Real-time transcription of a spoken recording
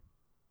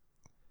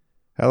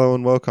Hello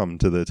and welcome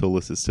to the Tool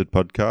Assisted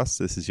Podcast.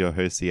 This is your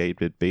host, the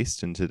 8-Bit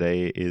Beast, and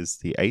today is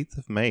the 8th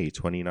of May,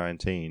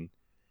 2019.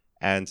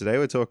 And today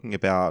we're talking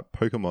about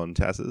Pokemon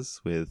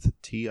Tazzes with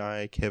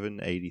TI Kevin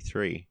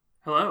 83.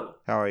 Hello.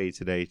 How are you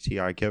today,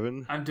 TI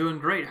Kevin? I'm doing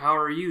great. How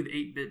are you, the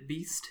 8-Bit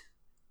Beast?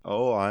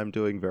 Oh, I'm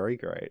doing very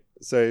great.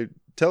 So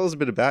tell us a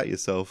bit about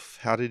yourself.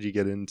 How did you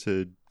get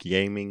into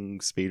gaming,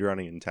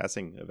 speedrunning, and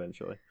tazzing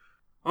eventually?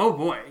 Oh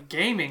boy,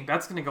 gaming,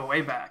 that's going to go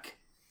way back.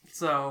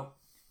 So,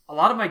 a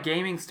lot of my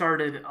gaming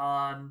started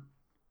on,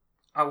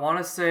 I want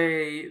to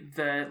say,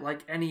 the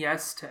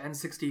NES to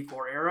N64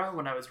 era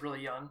when I was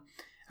really young.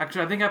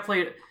 Actually, I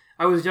think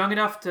I was young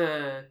enough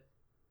to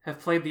have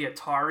played the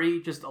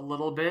Atari just a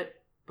little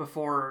bit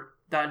before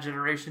that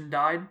generation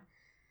died.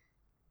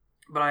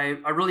 But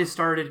I really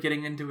started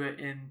getting into it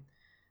in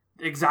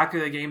exactly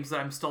the games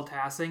that I'm still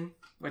tassing,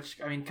 which,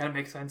 I mean, kind of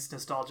makes sense.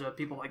 Nostalgia.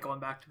 People like going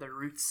back to their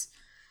roots.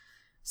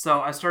 So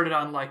I started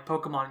on,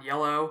 Pokemon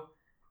Yellow,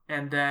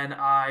 and then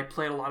I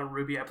played a lot of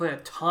Ruby. I played a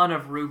ton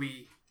of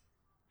Ruby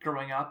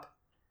growing up,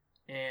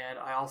 and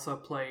I also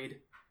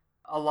played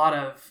a lot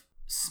of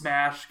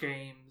Smash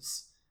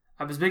games.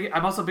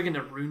 I'm also big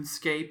into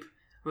RuneScape.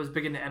 I was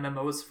big into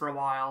MMOs for a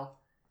while,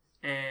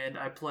 and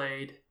I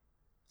played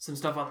some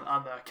stuff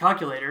on the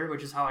calculator,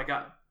 which is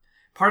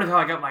part of how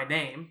I got my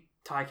name,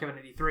 Ty Kevin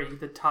 83.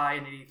 The Ty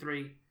and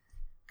 83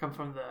 come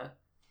from the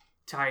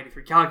Ty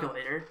 83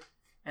 calculator,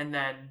 and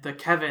then the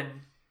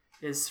Kevin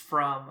is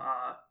from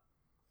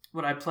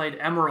when I played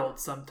Emerald.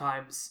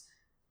 Sometimes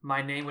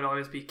my name would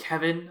always be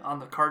Kevin on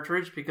the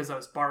cartridge because I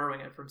was borrowing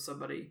it from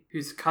somebody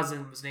whose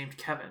cousin was named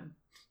Kevin.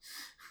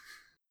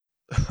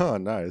 Oh,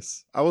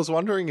 nice. I was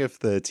wondering if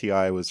the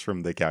TI was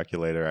from the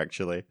calculator,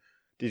 actually.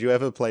 Did you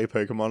ever play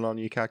Pokemon on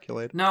your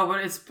calculator? No,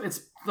 but it's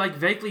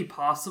vaguely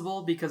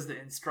possible because the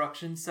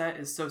instruction set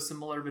is so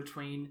similar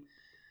between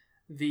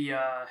the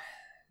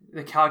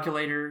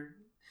calculator.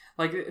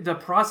 Like, the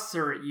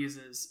processor it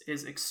uses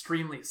is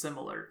extremely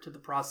similar to the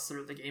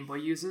processor the Game Boy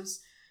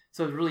uses.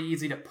 So it's really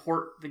easy to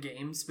port the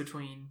games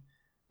between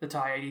the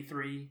TI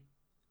 83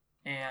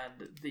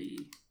 and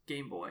the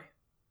Game Boy.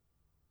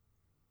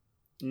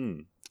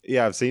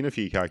 Yeah, I've seen a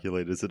few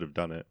calculators that have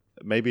done it.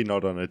 Maybe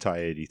not on a TI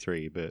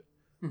 83, but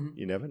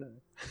you never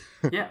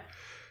know. Yeah.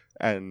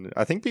 And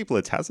I think people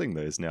are tazzing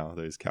those now,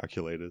 those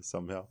calculators,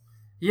 somehow.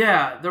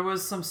 Yeah, there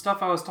was some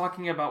stuff I was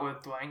talking about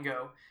with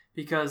Dwango,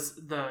 because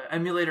the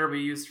emulator we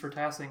used for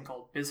tassing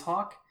called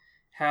BizHawk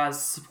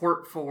has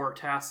support for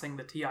tassing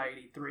the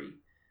TI-83.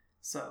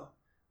 So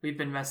we've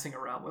been messing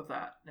around with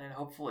that, and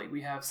hopefully we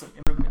have some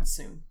improvements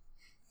soon.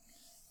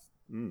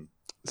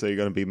 So you're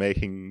going to be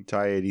making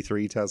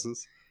TI-83 tazzes?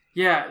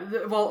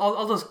 Yeah, well,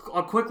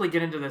 I'll quickly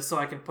get into this so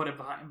I can put it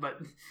behind, but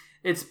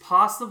it's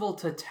possible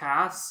to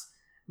task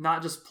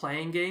not just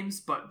playing games,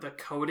 but the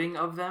coding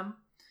of them.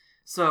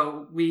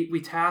 So we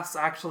task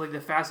actually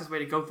the fastest way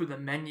to go through the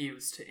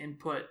menus to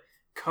input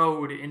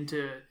code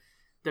into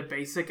the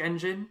basic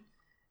engine,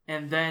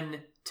 and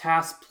then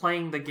task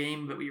playing the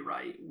game that we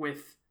write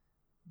with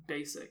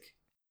basic.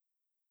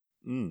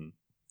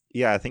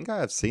 Yeah, I think I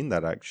have seen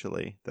that,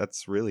 actually.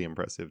 That's really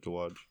impressive to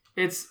watch.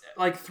 It's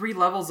like 3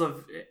 levels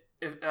of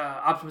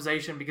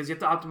optimization, because you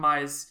have to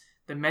optimize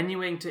the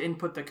menuing to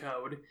input the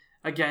code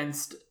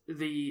against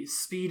the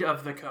speed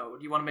of the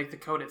code. You want to make the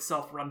code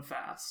itself run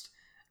fast.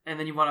 And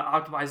then you want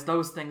to optimize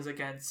those things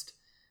against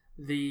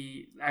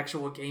the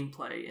actual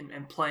gameplay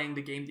and playing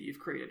the game that you've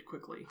created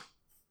quickly.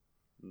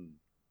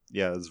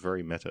 Yeah, it's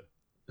very meta.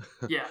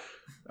 Yeah.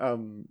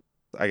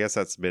 I guess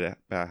that's a bit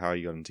about how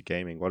you got into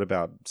gaming. What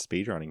about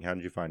speedrunning? How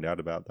did you find out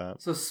about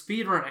that? So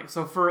speedrunning.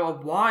 So for a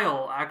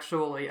while,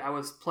 actually, I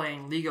was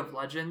playing League of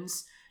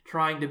Legends,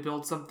 trying to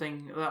build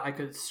something that I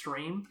could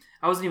stream.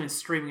 I wasn't even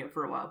streaming it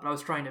for a while, but I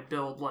was trying to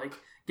build,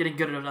 getting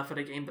good enough at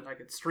a game that I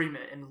could stream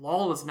it, and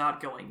LoL was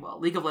not going well.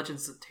 League of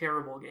Legends is a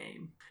terrible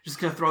game. Just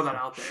gonna throw that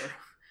out there.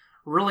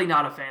 Really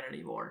not a fan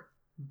anymore.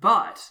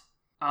 But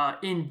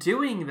in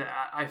doing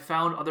that, I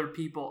found other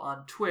people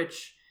on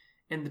Twitch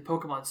in the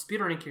Pokemon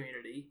speedrunning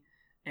community,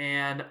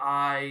 and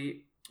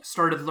I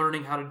started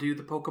learning how to do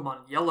the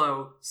Pokemon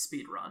Yellow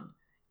speedrun,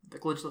 the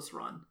glitchless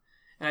run.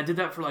 And I did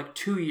that for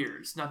 2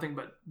 years, nothing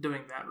but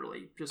doing that,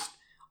 really. Just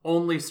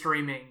only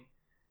streaming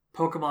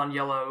Pokemon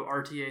Yellow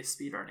RTA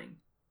speedrunning.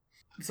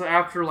 So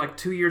after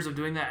 2 years of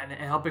doing that and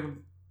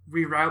helping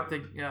reroute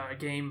the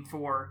game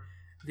for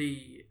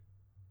the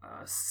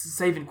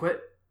save and quit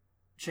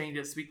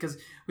changes, because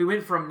we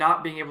went from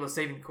not being able to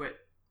save and quit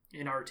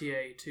in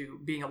RTA to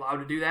being allowed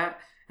to do that,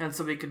 and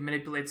so we could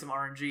manipulate some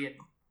RNG, and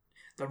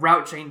the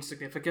route changed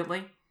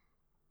significantly.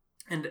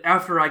 And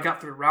after I got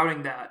through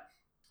routing that,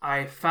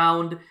 I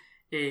found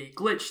a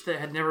glitch that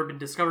had never been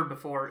discovered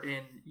before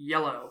in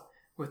Yellow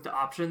with the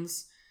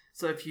options.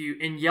 So if you,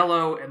 in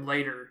Yellow and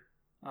later,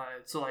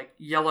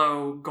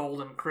 Yellow, Gold,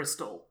 and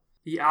Crystal,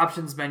 the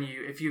options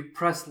menu, if you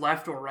press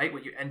left or right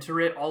when you enter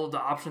it, all of the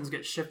options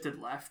get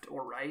shifted left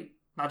or right.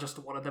 Not just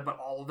one of them, but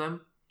all of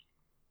them.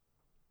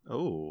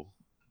 Oh.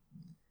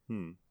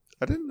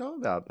 I didn't know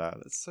about that.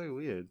 That's so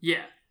weird.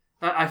 Yeah.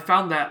 I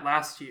found that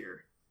last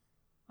year.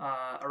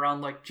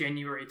 around like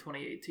January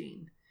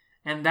 2018.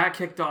 And that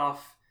kicked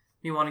off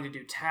me wanting to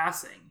do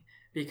tassing,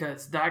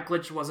 because that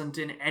glitch wasn't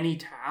in any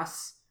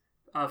TAS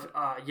of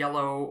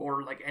Yellow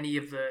or like any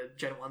of the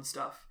Gen 1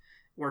 stuff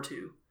or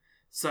 2.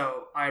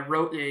 So I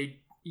wrote a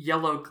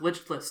Yellow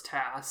glitchless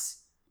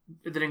TAS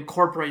that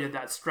incorporated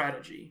that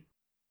strategy.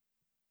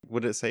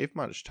 Would it save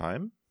much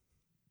time?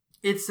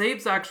 It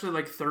saves actually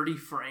like 30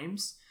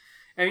 frames.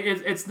 I mean,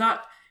 it's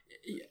not...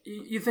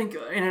 You think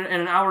in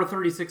an hour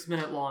 36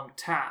 minute long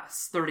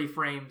TAS, 30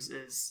 frames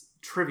is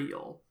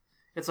trivial.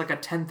 It's like a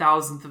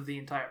 10,000th of the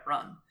entire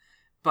run.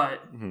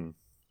 But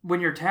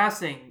when you're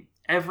tassing,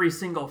 every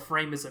single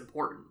frame is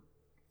important.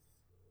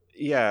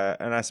 Yeah,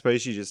 and I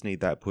suppose you just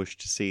need that push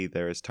to see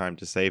there is time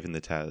to save in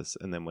the TAS,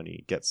 and then when you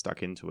get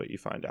stuck into it, you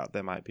find out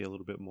there might be a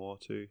little bit more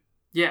too.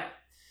 Yeah.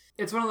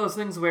 It's one of those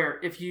things where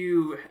if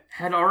you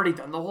had already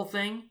done the whole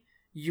thing,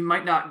 you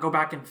might not go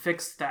back and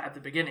fix that at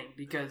the beginning,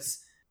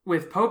 because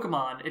with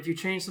Pokemon, if you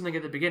change something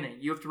at the beginning,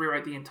 you have to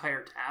rewrite the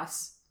entire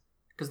TAS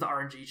because the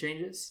RNG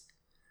changes.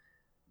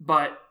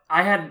 But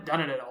I hadn't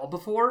done it at all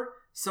before,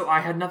 so I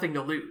had nothing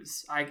to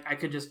lose. I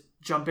could just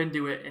jump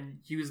into it and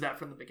use that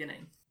from the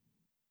beginning.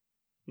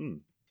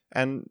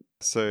 And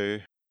so,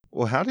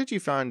 well, how did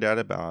you find out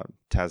about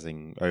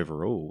TASing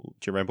overall?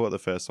 Do you remember what the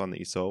first one that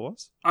you saw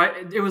was?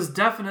 It was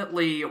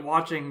definitely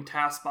watching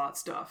TASBot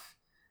stuff.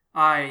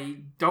 I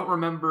don't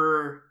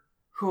remember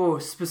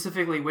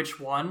specifically which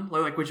one,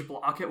 like which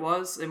block it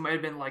was. It might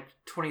have been like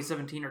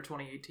 2017 or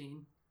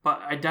 2018.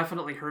 But I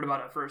definitely heard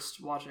about it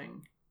first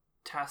watching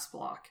TAS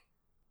block.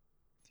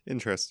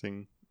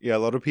 Interesting. Yeah, a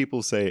lot of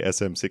people say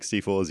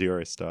SM64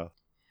 0 star.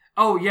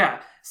 Oh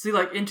yeah. See,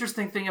 like,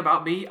 interesting thing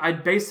about me, I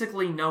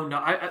basically know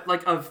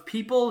like of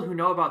people who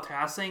know about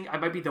tassing, I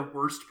might be the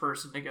worst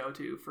person to go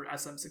to for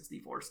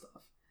SM64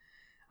 stuff.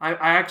 I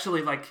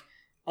actually like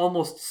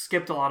almost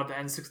skipped a lot of the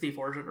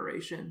N64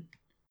 generation.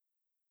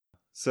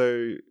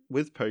 So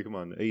with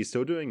Pokemon, are you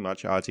still doing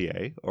much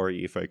RTA, or are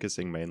you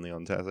focusing mainly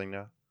on tassing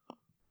now?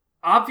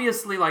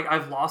 Obviously, like,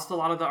 I've lost a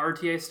lot of the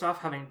RTA stuff,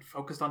 having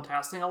focused on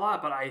tassing a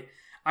lot, but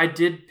I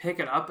did pick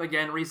it up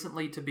again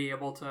recently to be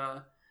able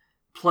to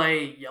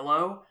play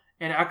Yellow.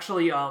 And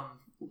actually,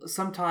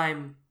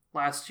 sometime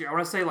last year, I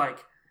want to say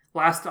like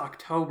last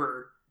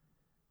October,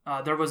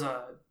 there was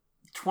a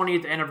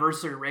 20th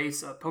anniversary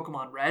race of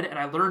Pokemon Red, and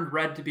I learned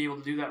Red to be able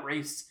to do that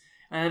race.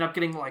 And I ended up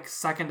getting like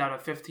 2nd out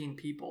of 15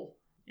 people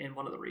in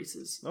one of the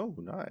races. Oh,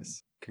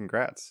 nice.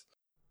 Congrats.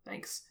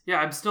 Thanks. Yeah,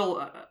 I'm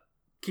still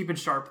keeping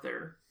sharp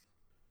there.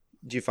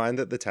 Do you find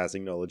that the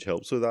tassing knowledge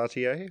helps with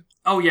RTA?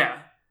 Oh,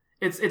 yeah.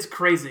 It's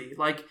crazy.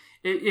 Like,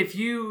 if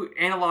you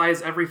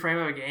analyze every frame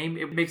of a game,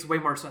 it makes way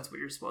more sense what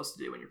you're supposed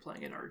to do when you're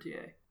playing in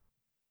RTA.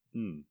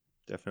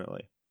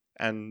 Definitely.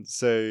 And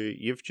so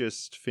you've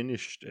just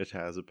finished a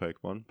TAS of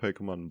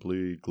Pokemon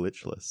Blue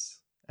Glitchless.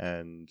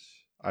 And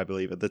I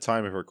believe at the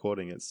time of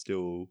recording, it's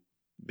still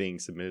being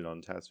submitted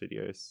on TAS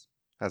videos.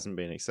 Hasn't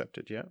been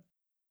accepted yet.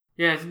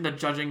 Yeah, it's in the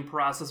judging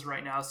process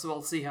right now, so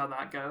we'll see how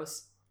that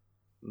goes.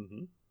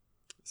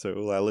 So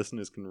all our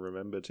listeners can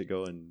remember to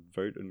go and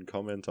vote and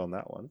comment on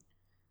that one.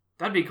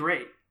 That'd be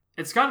great.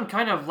 It's gotten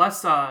kind of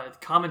less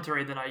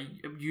commentary than I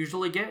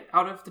usually get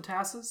out of the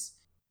TASes.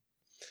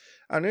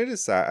 I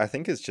noticed that. I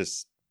think it's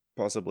just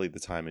possibly the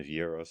time of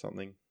year or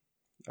something.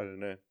 I don't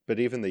know. But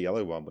even the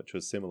Yellow one, which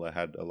was similar,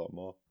 had a lot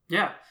more.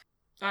 Yeah.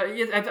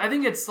 I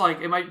think it's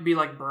like, it might be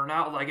like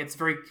Burnout. Like, it's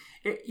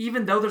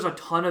even though there's a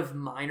ton of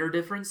minor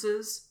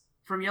differences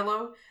from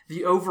Yellow,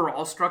 the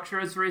overall structure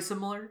is very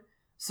similar.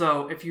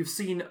 So if you've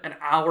seen an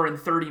hour and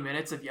 30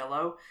 minutes of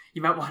Yellow,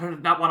 you might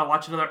not want to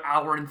watch another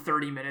hour and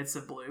 30 minutes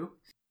of Blue.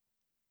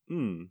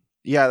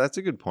 Yeah, that's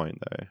a good point,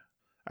 though.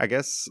 I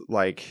guess,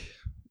 like,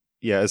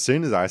 yeah, as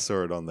soon as I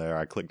saw it on there,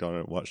 I clicked on it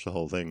and watched the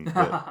whole thing.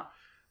 But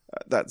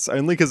that's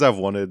only because I've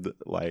wanted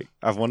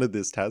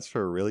this TAS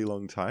for a really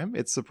long time.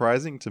 It's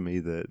surprising to me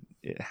that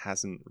it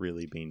hasn't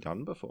really been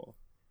done before.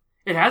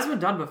 It has been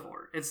done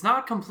before. It's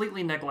not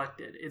completely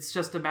neglected. It's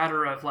just a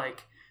matter of,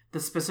 like, the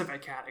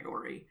specific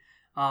category.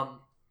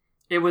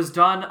 It was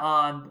done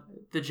on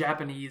the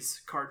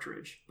Japanese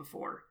cartridge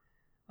before.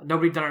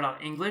 Nobody done it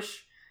on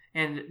English,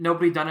 and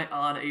nobody done it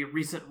on a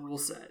recent rule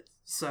set.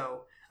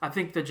 So I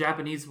think the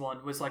Japanese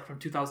one was like from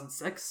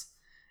 2006.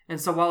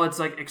 And so while it's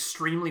like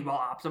extremely well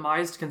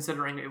optimized,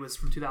 considering it was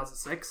from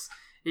 2006,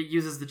 it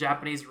uses the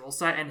Japanese rule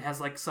set and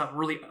has like some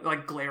really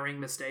like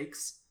glaring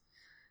mistakes.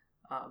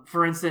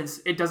 For instance,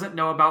 it doesn't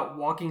know about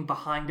walking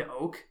behind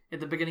Oak at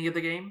the beginning of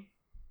the game.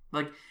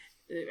 Like,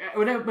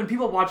 when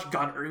people watch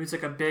Gunner, who's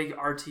like a big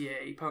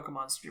RTA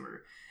Pokemon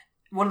streamer,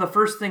 one of the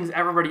first things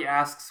everybody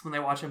asks when they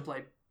watch him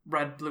play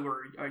Red, Blue,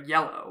 or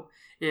Yellow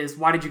is,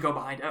 why did you go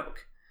behind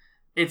Oak?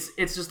 It's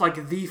just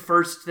like the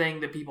first thing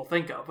that people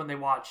think of when they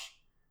watch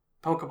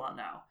Pokemon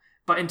now.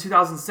 But in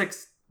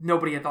 2006,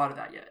 nobody had thought of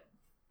that yet.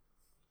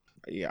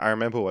 Yeah, I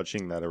remember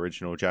watching that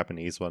original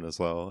Japanese one as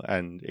well,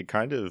 and it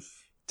kind of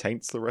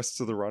taints the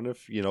rest of the run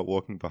if you're not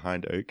walking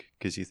behind Oak,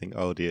 because you think,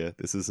 oh dear,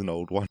 this is an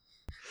old one.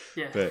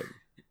 Yeah. But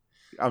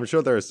I'm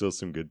sure there are still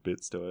some good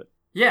bits to it.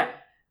 Yeah.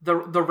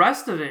 The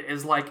rest of it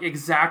is like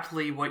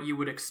exactly what you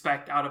would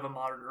expect out of a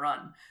modern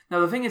run.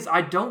 Now the thing is,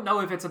 I don't know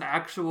if it's an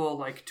actual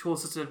like tool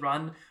assisted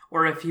run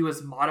or if he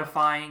was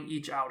modifying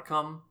each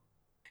outcome.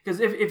 Because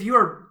if you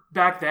were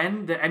back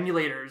then, the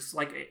emulators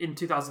like in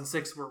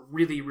 2006 were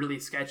really really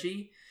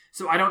sketchy.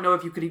 So I don't know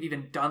if you could have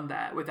even done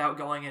that without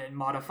going in and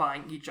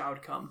modifying each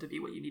outcome to be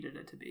what you needed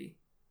it to be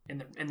in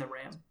the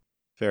RAM.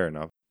 Fair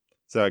enough.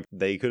 So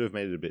they could have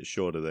made it a bit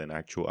shorter than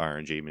actual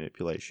RNG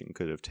manipulation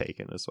could have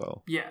taken as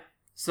well. Yeah.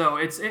 So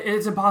it's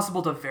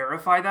impossible to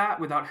verify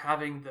that without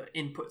having the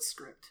input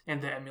script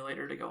and the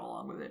emulator to go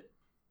along with it.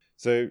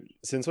 So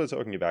since we're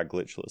talking about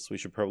glitchless, we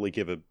should probably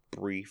give a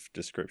brief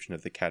description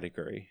of the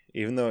category.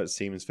 Even though it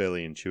seems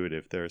fairly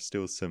intuitive, there are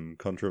still some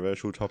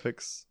controversial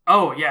topics.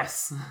 Oh,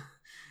 yes.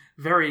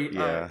 Very,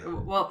 Yeah.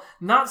 well,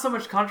 not so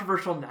much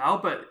controversial now,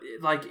 but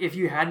like if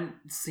you hadn't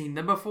seen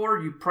them before,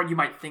 you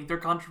might think they're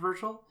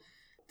controversial.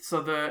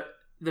 So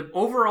the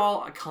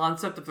overall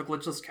concept of the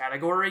glitchless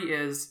category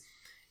is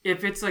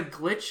if it's a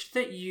glitch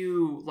that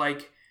you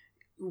like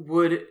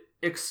would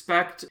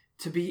expect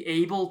to be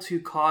able to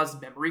cause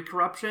memory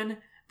corruption,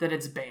 then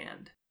it's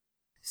banned.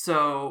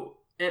 So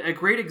a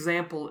great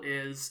example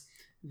is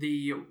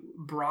the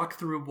Brock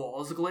through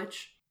walls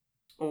glitch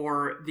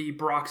or the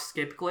Brock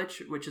skip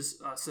glitch, which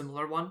is a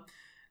similar one.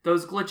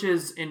 Those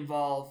glitches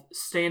involve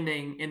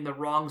standing in the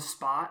wrong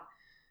spot.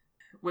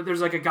 When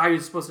there's like a guy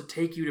who's supposed to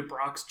take you to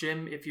Brock's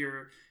gym if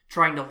you're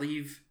trying to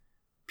leave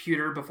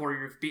Pewter before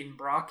you've beaten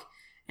Brock.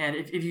 And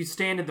if you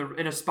stand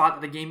in a spot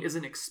that the game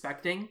isn't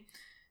expecting,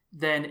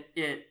 then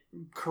it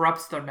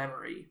corrupts their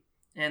memory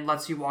and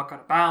lets you walk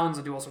out of bounds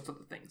and do all sorts of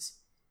other things.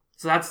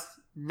 So that's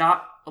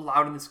not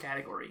allowed in this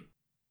category.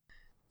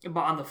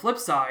 But on the flip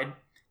side,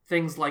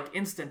 things like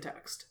instant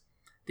text.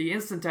 The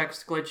instant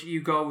text glitch,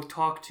 you go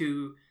talk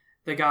to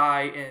the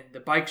guy in the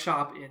bike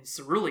shop in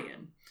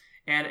Cerulean,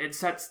 and it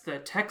sets the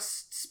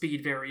text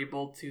speed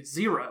variable to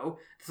 0.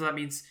 So that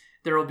means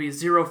there will be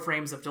 0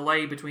 frames of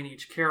delay between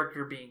each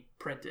character being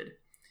printed,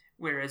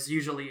 whereas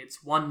usually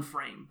it's 1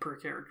 frame per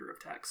character of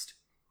text.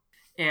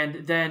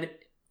 And then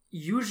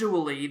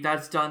usually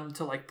that's done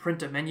to like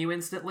print a menu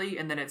instantly,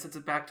 and then it sets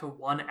it back to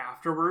 1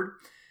 afterward.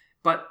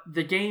 But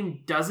the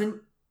game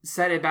doesn't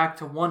set it back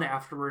to 1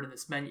 afterward in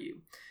this menu.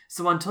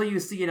 So until you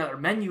see another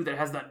menu that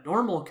has that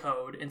normal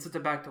code and sets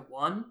it back to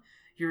 1,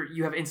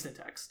 you have instant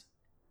text.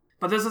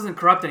 But this doesn't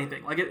corrupt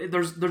anything. Like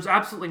there's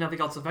absolutely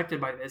nothing else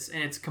affected by this,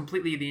 and it's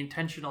completely the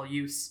intentional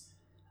use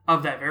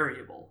of that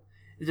variable.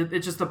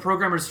 It's just the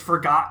programmers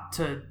forgot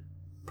to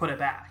put it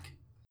back.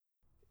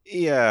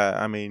 Yeah,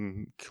 I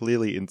mean,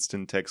 clearly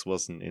instant text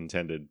wasn't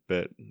intended,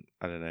 but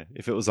I don't know.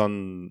 If it was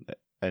on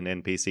an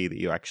NPC that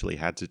you actually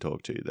had to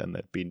talk to, then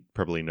there'd be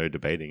probably no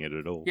debating it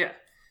at all. Yeah.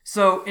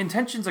 So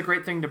intention's a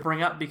great thing to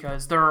bring up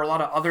because there are a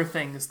lot of other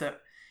things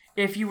that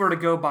if you were to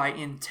go by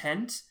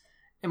intent,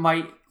 it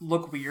might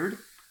look weird.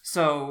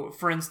 So,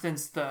 for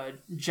instance, the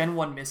Gen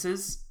 1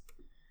 misses.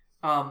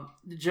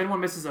 Gen 1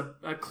 misses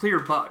a clear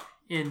bug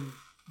in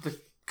the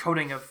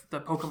coding of the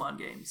Pokemon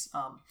games.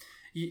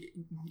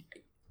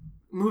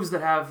 Moves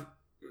that have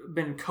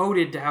been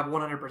coded to have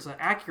 100%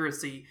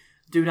 accuracy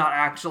do not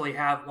actually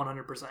have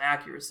 100%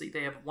 accuracy.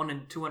 They have 1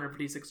 in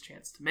 256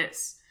 chance to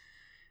miss.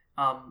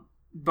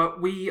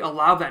 But we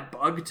allow that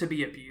bug to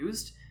be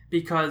abused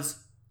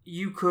because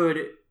you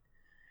couldn't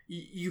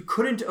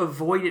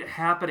avoid it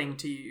happening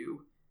to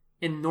you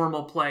in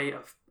normal play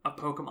of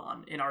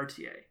Pokemon in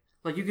RTA.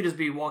 Like you could just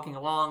be walking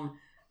along,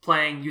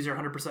 playing, use your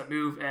 100%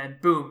 move, and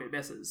boom, it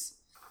misses.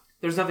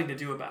 There's nothing to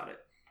do about it.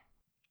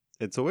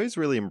 It's always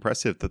really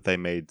impressive that they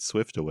made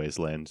Swift always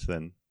land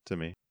then, to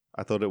me.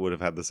 I thought it would have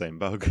had the same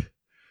bug.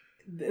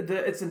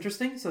 It's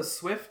interesting. So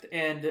Swift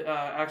and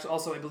actually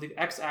also I believe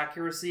X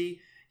accuracy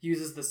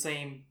uses the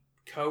same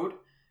code.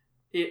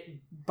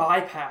 It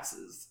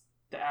bypasses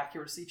the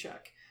accuracy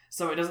check.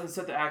 So it doesn't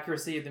set the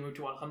accuracy of the move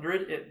to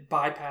 100. It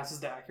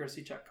bypasses the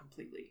accuracy check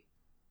completely.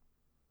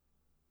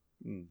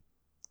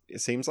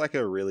 It seems like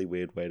a really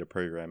weird way to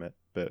program it,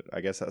 but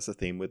I guess that's the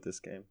theme with this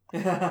game.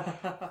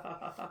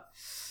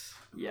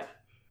 Yeah.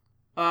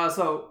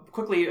 So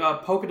quickly,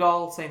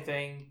 Pokédoll, same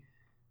thing.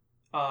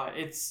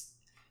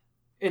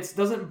 It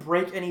doesn't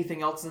break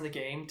anything else in the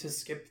game to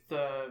skip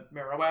the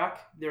Marowak.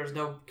 There's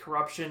no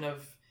corruption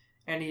of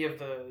any of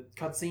the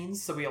cutscenes,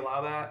 so we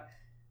allow that.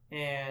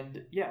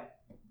 And yeah,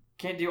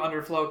 can't do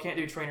Underflow, can't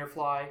do Trainer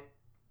Fly.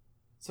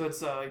 So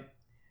it's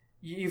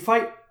you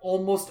fight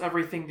almost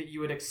everything that you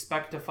would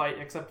expect to fight,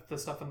 except the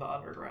stuff in the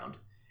underground.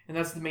 And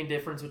that's the main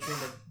difference between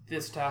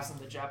this task and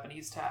the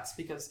Japanese task,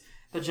 because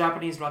the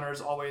Japanese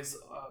runners always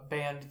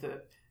banned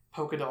the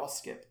Pokédoll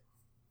skip.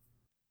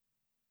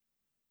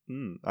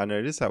 I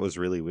noticed that was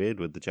really weird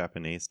with the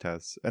Japanese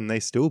tasks. And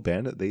they still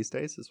ban it these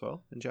days as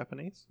well, in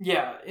Japanese?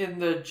 Yeah, in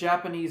the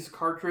Japanese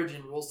cartridge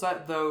and rule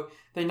set, though,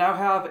 they now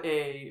have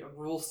a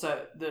rule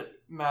set that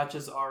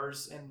matches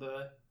ours in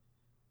the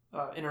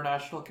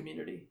international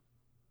community.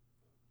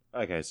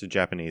 Okay, so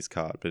Japanese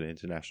card, but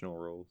international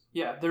rules.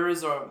 Yeah, there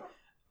is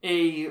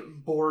a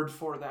board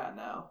for that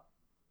now.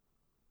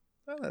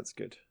 Oh, that's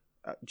good.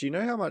 Do you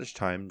know how much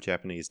time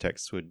Japanese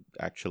text would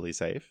actually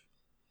save?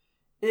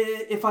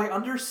 If I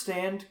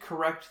understand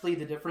correctly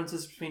the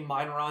differences between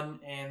Mine Run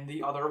and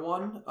the other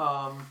one,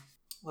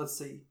 let's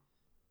see.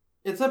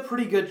 It's a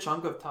pretty good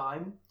chunk of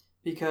time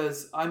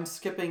because I'm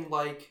skipping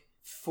like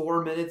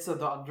 4 minutes of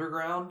the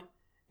underground,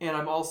 and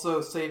I'm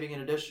also saving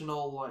an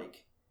additional,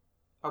 like,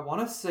 I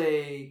want to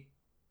say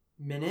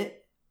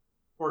minute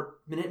or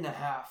minute and a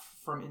half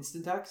from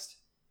instant text.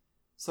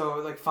 So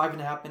like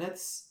 5.5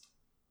 minutes.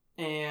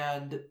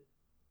 And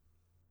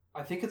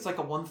I think it's like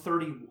a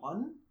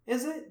 131,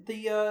 is it?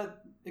 The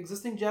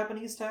existing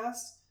Japanese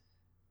task?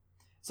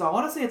 So I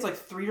want to say it's like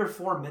 3 or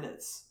 4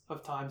 minutes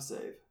of time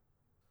save.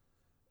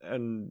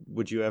 And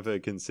would you ever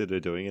consider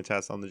doing a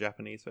task on the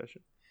Japanese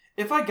version?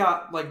 If I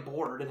got like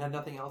bored and had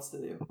nothing else to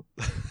do.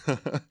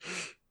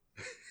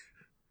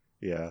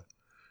 Yeah.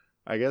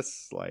 I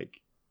guess,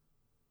 like,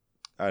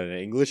 I don't know,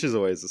 English is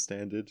always the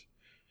standard.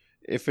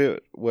 If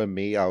it were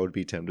me, I would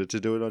be tempted to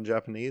do it on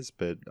Japanese,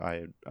 but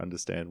I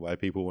understand why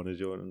people want to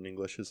do it in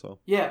English as well.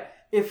 Yeah,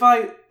 if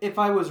I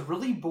was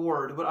really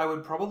bored, what I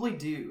would probably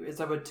do is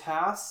I would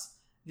task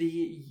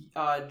the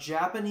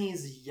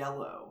Japanese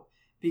yellow,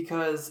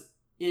 because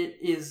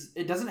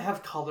it doesn't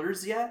have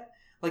colors yet.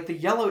 Like the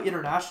yellow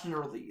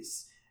international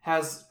release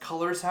has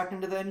colors hacked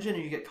into the engine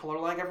and you get color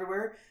lag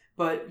everywhere,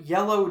 but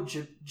yellow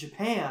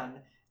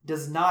Japan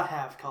does not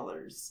have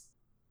colors.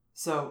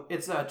 So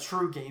it's a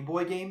true Game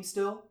Boy game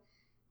still.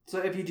 So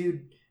if you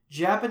do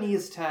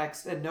Japanese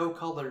text and no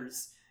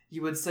colors,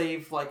 you would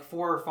save like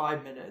 4 or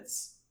 5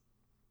 minutes.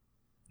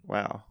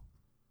 Wow.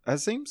 That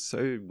seems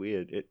so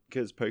weird,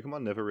 because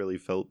Pokemon never really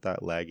felt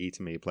that laggy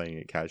to me playing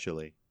it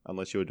casually,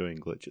 unless you were doing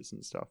glitches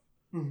and stuff.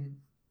 Mm-hmm.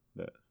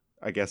 But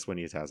I guess when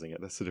you're tazzing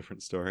it, that's a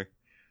different story.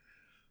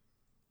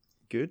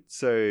 Good.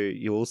 So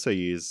you also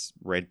use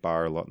Red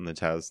Bar a lot in the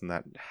Taz, and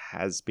that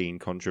has been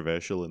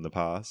controversial in the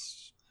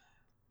past.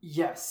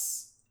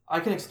 Yes. I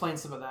can explain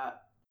some of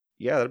that.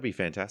 Yeah, that'd be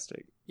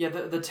fantastic. Yeah,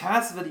 the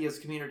Taz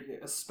videos community,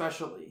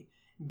 especially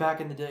back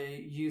in the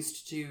day,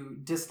 used to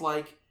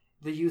dislike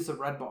the use of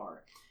Red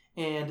Bar.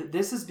 And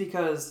this is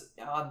because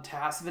on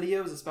Taz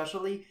videos,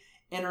 especially,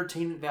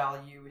 entertainment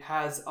value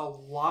has a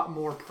lot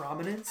more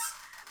prominence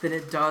than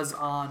it does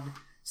on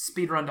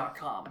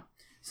speedrun.com.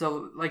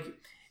 So, like,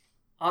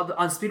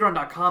 on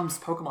speedrun.com's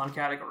Pokemon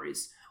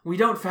categories, we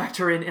don't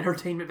factor in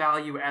entertainment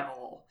value at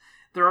all.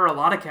 There are a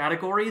lot of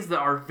categories that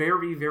are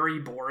very, very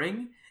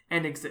boring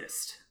and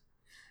exist.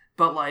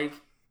 But, like,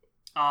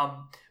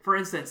 for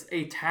instance,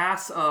 a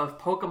task of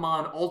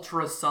Pokemon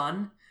Ultra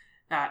Sun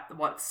at,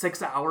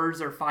 6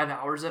 hours or 5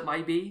 hours it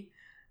might be,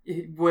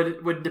 it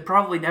would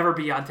probably never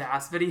be on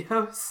task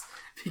videos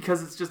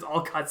because it's just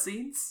all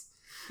cutscenes.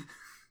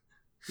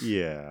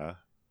 Yeah.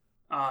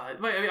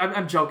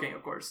 I'm joking,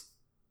 of course.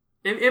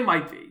 It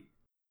might be.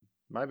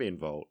 Might be in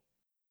Vault.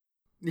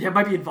 Yeah, it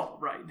might be in Vault,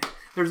 right.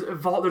 There's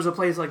a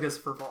place like this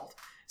for Vault.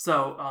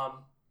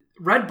 So,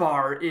 Red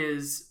Bar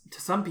is,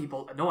 to some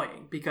people,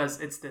 annoying because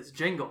it's this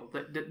jingle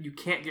that you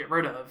can't get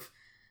rid of.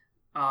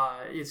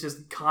 It's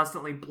just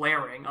constantly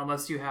blaring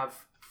unless you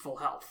have full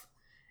health.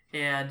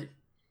 And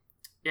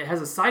it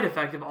has a side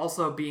effect of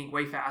also being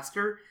way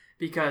faster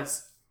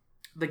because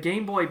the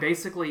Game Boy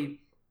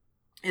basically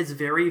is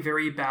very,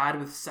 very bad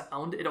with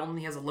sound. It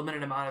only has a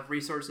limited amount of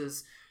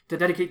resources to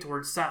dedicate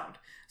towards sound.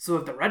 So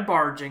if the Red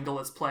Bar jingle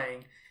is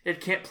playing,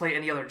 it can't play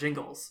any other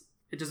jingles.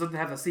 It just doesn't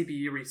have the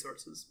CPU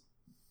resources.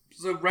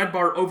 So Red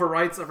Bar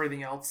overwrites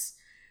everything else,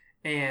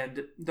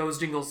 and those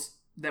jingles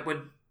that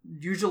would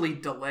usually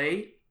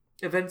delay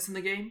events in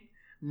the game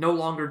no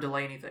longer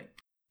delay anything.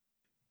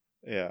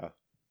 Yeah.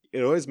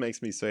 It always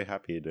makes me so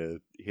happy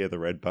to hear the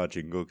Red Bar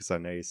jingle because I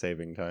know you're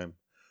saving time.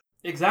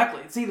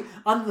 Exactly. See,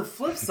 on the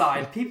flip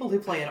side, people who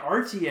play an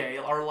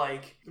RTA are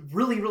like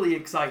really, really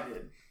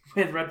excited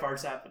when Red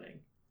Bar's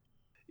happening.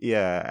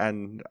 Yeah,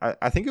 and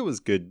I think it was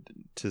good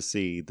to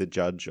see the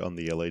judge on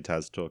the Yellow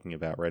Taz talking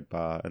about Red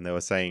Bar, and they were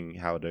saying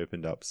how it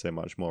opened up so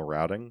much more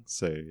routing,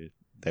 so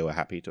they were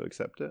happy to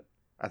accept it.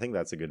 I think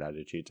that's a good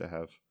attitude to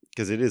have,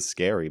 because it is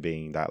scary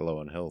being that low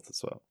on health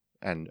as well,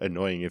 and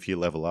annoying if you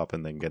level up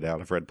and then get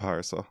out of Red Bar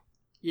as well.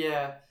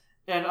 Yeah,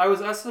 and I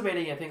was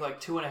estimating, I think, like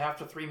 2.5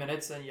 to 3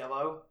 minutes in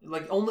Yellow.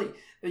 Like, only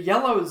the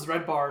Yellow's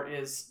Red Bar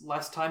is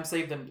less time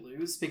saved than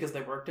Blue's because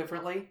they work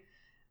differently.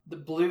 The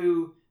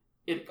Blue,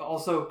 it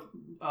also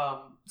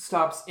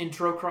stops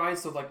intro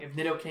cries, so like if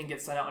Nidoking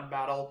gets sent out in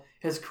battle,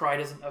 his cry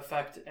doesn't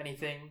affect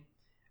anything,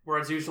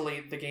 whereas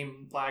usually the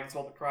game lags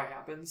while the cry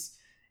happens.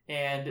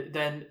 And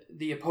then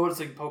the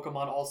opposing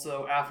Pokemon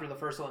also, after the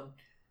first one,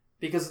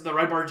 because the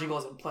Red Bar jingle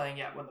isn't playing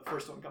yet when the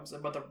first one comes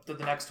in, but the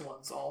next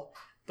ones,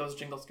 those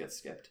jingles get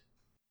skipped.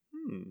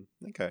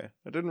 Okay.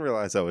 I didn't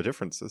realize there were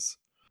differences.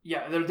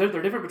 Yeah,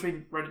 they're different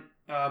between red,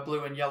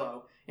 blue, and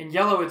yellow. In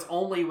yellow, it's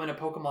only when a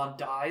Pokemon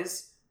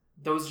dies,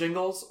 those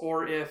jingles,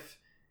 or if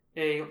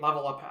a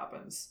level up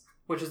happens,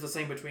 which is the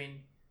same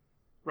between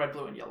red,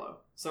 blue, and yellow.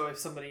 So if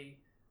somebody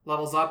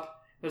levels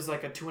up, there's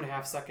like a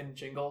 2.5 second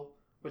jingle,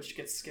 which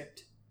gets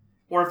skipped.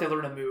 Or if they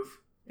learn a move,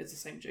 it's the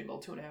same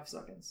jingle, 2.5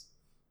 seconds.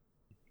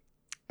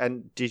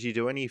 And did you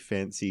do any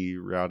fancy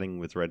routing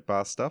with red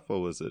bar stuff,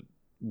 or was it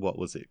what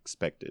was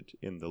expected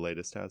in the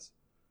latest TAS?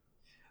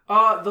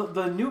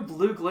 The new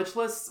blue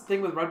glitchless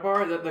thing with red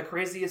bar, the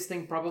craziest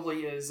thing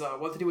probably is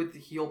what to do with the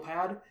heal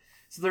pad.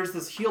 So there's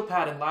this heal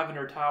pad in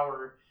Lavender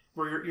Tower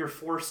where you're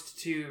forced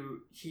to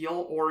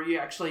heal, or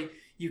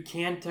you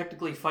can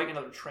technically fight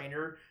another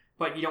trainer,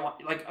 but you don't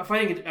want, like,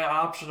 fighting an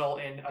optional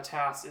in a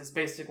TAS is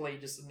basically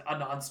just a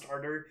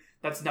non-starter.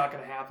 That's not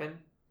going to happen.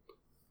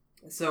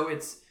 So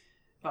it's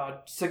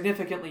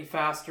significantly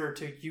faster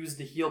to use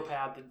the heal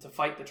pad than to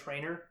fight the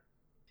trainer.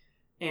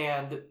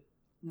 And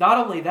not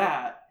only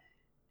that,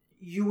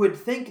 you would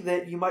think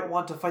that you might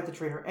want to fight the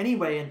trainer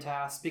anyway in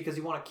TAS because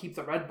you want to keep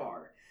the red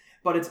bar.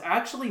 But it's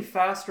actually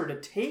faster to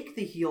take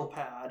the heal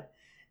pad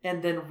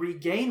and then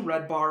regain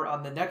red bar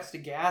on the next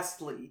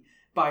Ghastly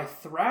by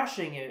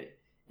thrashing it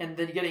and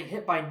then getting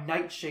hit by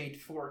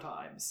Nightshade 4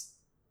 times.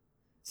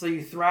 So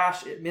you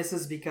thrash, it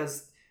misses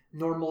because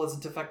normal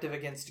isn't effective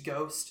against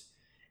Ghost,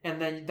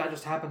 and then that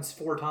just happens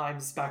 4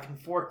 times back and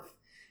forth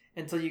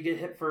until you get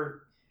hit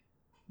for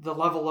the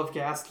level of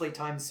Ghastly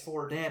times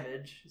 4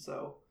 damage.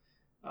 So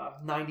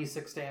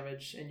 96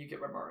 damage, and you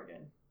get red bar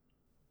again.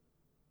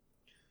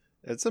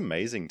 It's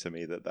amazing to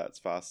me that that's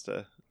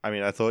faster. I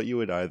mean, I thought you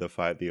would either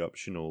fight the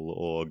optional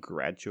or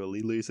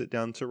gradually lose it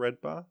down to red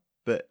bar,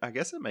 but I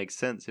guess it makes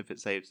sense if it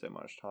saves so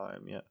much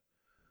time, yeah.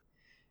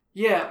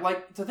 Yeah,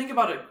 like, to think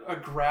about it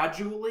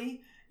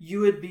gradually, you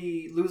would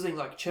be losing,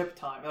 like, chip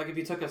time. Like, if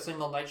you took a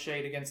single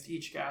Nightshade against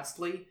each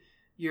Ghastly,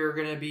 you're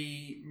going to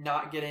be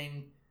not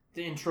getting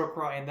the intro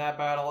cry in that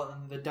battle,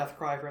 and the death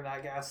cry from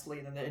that Ghastly,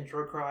 and then the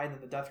intro cry, and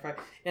then the death cry.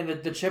 And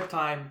the chip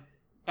time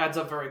adds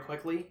up very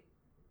quickly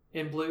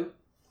in blue.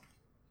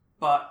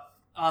 But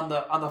on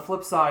the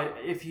flip side,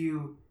 if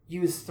you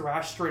use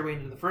Thrash straight away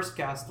into the first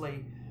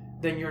Ghastly,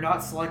 then you're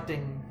not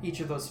selecting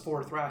each of those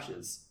 4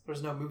 Thrashes.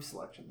 There's no move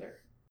selection there.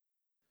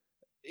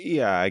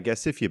 Yeah, I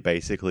guess if you're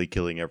basically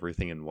killing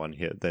everything in one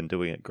hit, then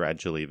doing it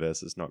gradually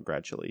versus not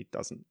gradually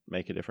doesn't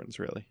make a difference,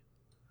 really.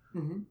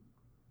 Mm-hmm.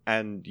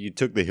 And you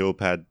took the heal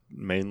pad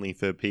mainly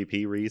for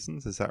PP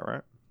reasons, is that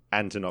right?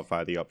 And to not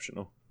fire the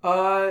optional.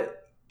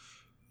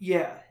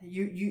 Yeah.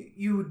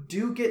 You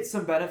do get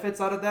some benefits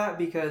out of that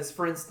because,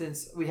 for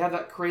instance, we had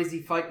that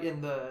crazy fight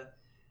in the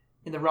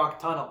rock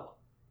tunnel.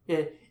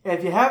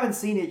 If you haven't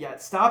seen it yet,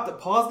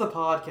 pause the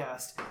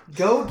podcast,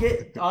 go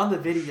get on the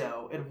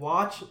video and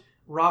watch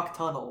Rock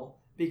Tunnel,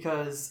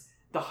 because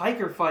the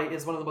hiker fight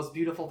is one of the most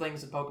beautiful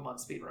things in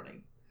Pokemon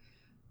speedrunning.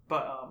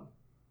 But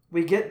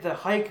we get the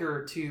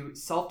hiker to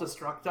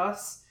self-destruct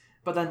us,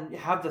 but then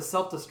have the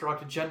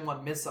self-destruct Gen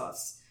 1 miss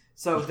us.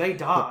 So they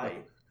die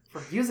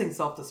from using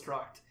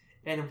self-destruct,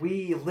 and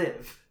we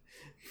live.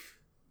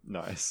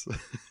 Nice.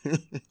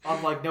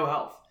 On, like, no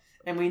health.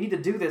 And we need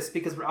to do this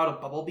because we're out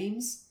of bubble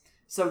beams.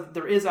 So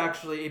there is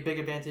actually a big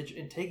advantage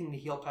in taking the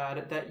heal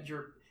pad that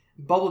your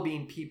bubble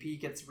beam PP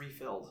gets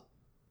refilled.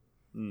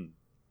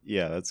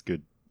 Yeah, that's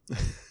good.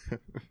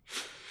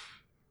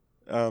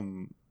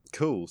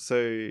 Cool.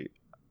 So,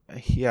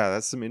 yeah,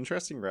 that's some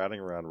interesting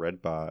routing around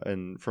red bar.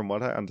 And from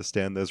what I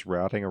understand, there's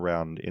routing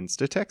around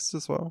Instatext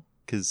as well,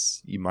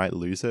 because you might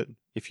lose it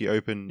if you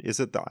open... Is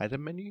it the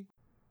item menu?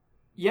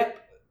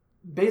 Yep.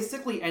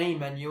 Basically any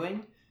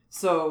menuing.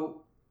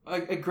 So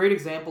a great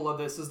example of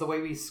this is the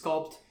way we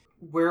sculpt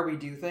where we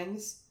do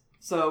things.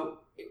 So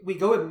we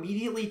go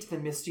immediately to the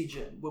Misty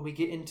Gym when we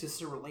get into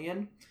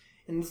Cerulean.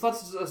 And this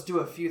lets us do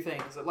a few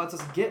things. It lets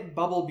us get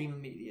Bubble Beam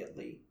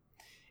immediately.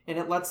 And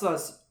it lets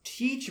us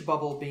teach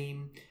Bubble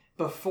Beam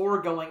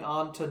before going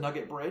on to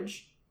Nugget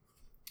Bridge.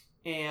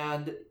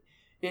 And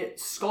it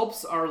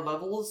sculpts our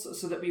levels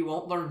so that we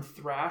won't learn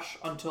Thrash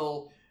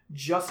until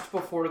just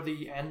before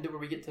the end where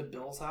we get to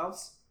Bill's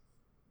house.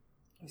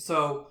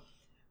 So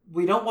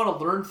we don't want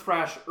to learn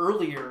Thrash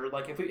earlier.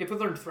 Like if we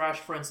learn Thrash,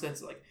 for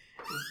instance, like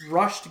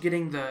rushed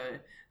getting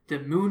the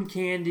Moon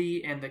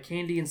Candy and the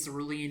candy in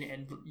Cerulean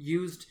and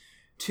used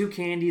 2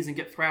 candies and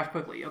get Thrash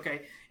quickly.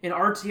 Okay, in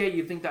RTA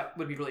you'd think that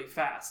would be really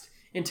fast.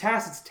 In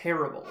TAS it's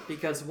terrible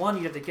because 1,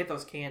 you have to get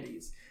those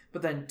candies,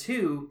 but then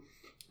 2,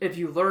 if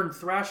you learn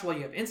Thrash while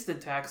you have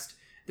instant text,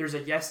 there's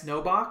a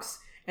yes/no box,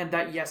 and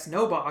that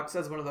yes/no box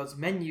is one of those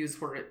menus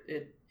where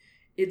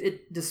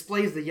it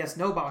displays the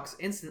yes/no box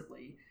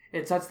instantly.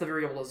 It sets the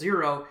variable to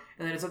 0,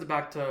 and then it sets it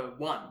back to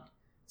 1.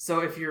 So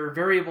if your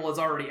variable is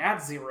already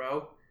at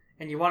 0,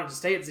 and you want it to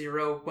stay at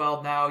 0,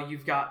 well, now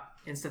you've got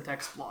instant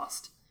text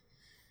lost.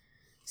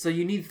 So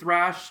you need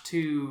Thrash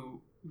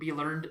to be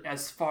learned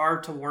as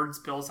far towards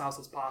Bill's house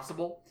as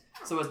possible.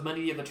 So as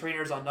many of the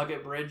trainers on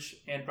Nugget Bridge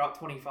and Route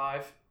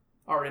 25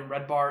 are in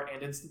Red Bar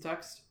and instant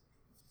text.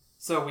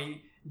 So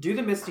we do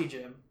the Misty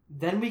Gym,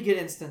 then we get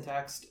instant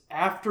text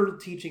after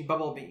teaching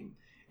Bubble Beam,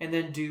 and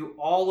then do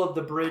all of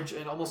the bridge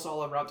and almost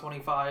all of Route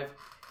 25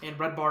 and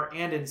Red Bar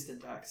and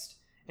instant text,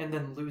 and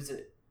then lose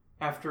it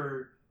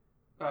after,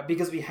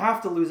 because we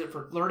have to lose it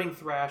for learning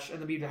Thrash,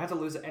 and then we have to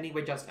lose it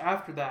anyway just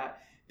after that,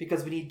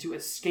 because we need to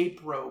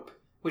escape rope,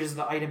 which is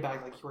the item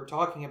bag like you were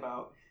talking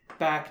about,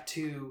 back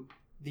to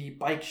the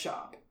bike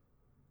shop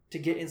to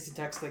get instant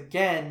text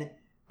again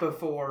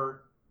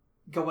before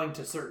going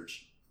to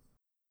Surge.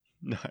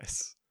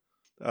 Nice.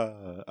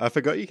 I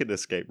forgot you can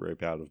escape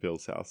rope out of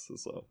Bill's house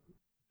as well.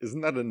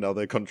 Isn't that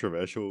another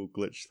controversial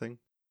glitch thing?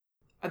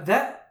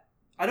 That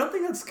I don't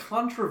think that's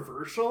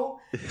controversial,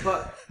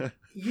 but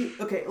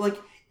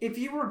if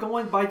you were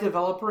going by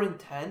developer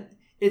intent,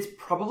 it's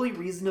probably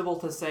reasonable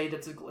to say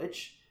that's a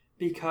glitch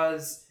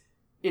because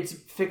it's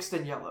fixed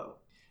in yellow.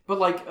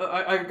 But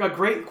a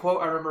great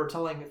quote I remember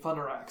telling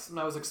ThunderX when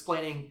I was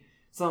explaining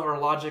some of our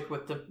logic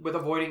with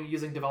avoiding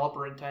using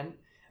developer intent.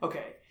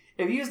 Okay,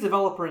 if you use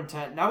developer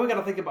intent, now we got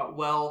to think about,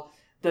 well,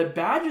 the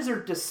badges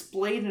are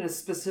displayed in a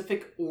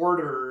specific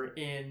order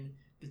in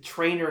the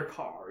trainer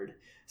card,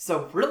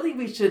 so really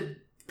we should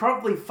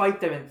probably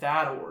fight them in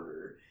that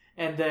order.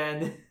 And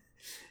then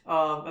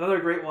another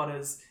great one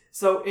is,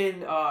 so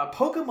in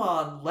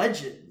Pokemon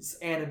Legends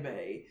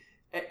anime,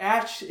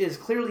 Ash is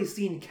clearly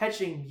seen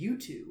catching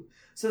Mewtwo,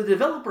 so the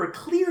developer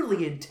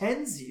clearly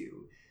intends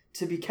you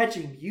to be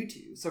catching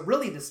Mewtwo. So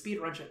really the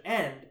speedrun should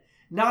end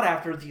not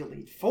after the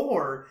Elite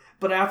Four,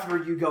 but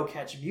after you go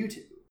catch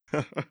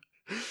Mewtwo.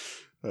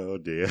 Oh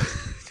dear.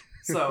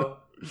 So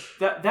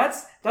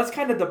that's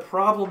kind of the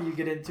problem you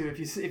get into if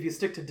you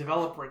stick to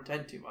developer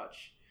intent too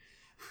much.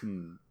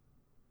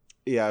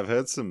 Yeah, I've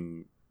heard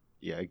some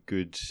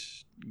good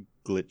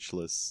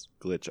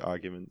glitch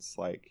arguments.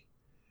 Like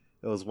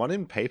there was one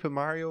in Paper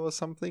Mario or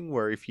something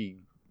where if you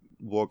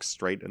walk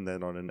straight and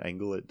then on an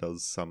angle it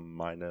does some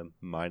minor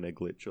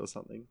glitch or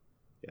something.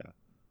 Yeah,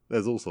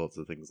 there's all sorts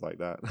of things like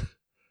that.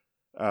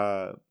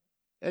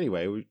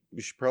 Anyway,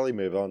 we should probably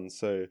move on.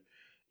 So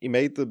you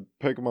made the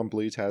Pokemon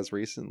Blue Taz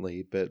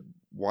recently, but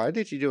why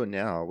did you do it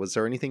now? Was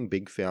there anything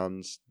big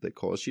found that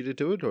caused you to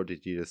do it, or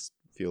did you just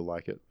feel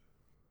like it?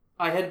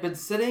 I had been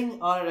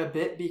sitting on it a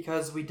bit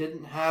because we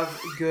didn't have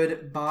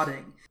good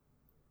botting.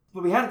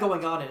 What we had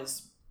going on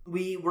is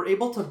we were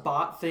able to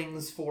bot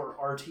things for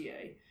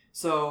RTA.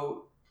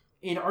 So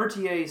in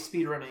RTA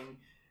speedrunning,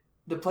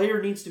 the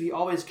player needs to be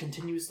always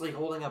continuously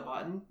holding a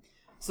button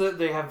so that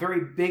they have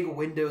very big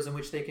windows in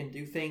which they can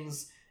do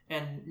things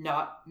and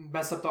not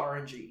mess up the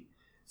RNG.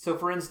 So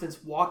for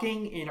instance,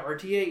 walking in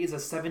RTA is a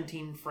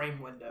 17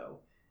 frame window,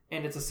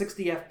 and it's a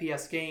 60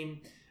 FPS game,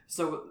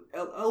 so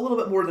a little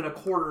bit more than a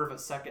quarter of a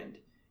second.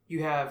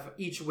 You have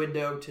each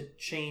window to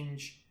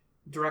change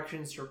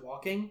directions you're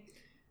walking,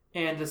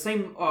 and the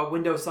same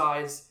window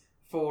size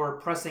for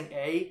pressing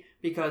A,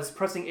 because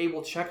pressing A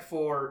will check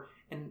for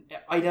an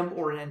item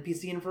or an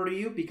NPC in front of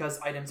you, because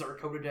items are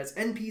coded as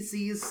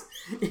NPCs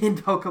in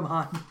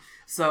Pokemon.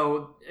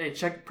 So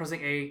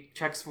pressing A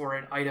checks for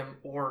an item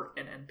or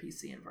an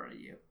NPC in front of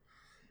you.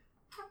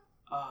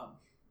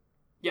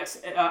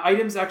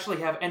 Items actually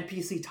have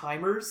NPC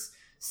timers.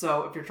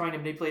 So if you're trying to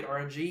manipulate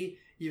RNG,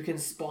 you can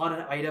spawn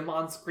an item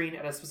on screen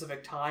at a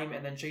specific time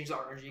and then change the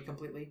RNG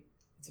completely.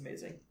 It's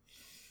amazing.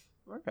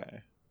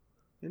 Okay.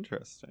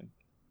 Interesting.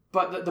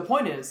 But the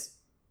point is,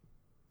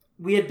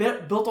 we had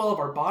built all of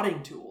our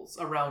botting tools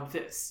around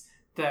this,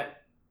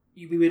 that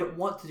we would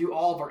want to do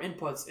all of our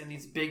inputs in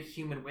these big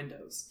human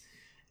windows.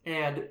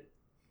 And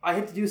I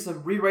had to do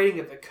some rewriting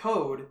of the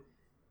code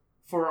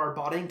for our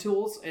botting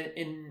tools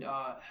in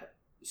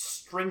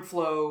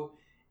StringFlow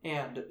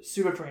and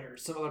PseudoTrainers.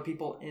 Some other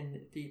people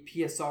in the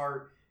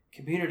PSR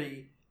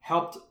community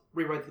helped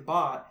rewrite the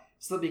bot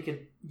so that we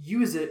could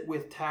use it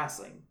with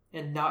tassing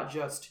and not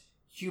just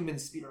human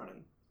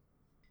speedrunning.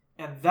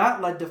 And that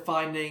led to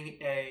finding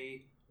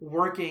a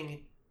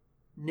working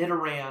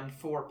Nidoran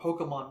for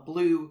Pokemon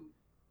Blue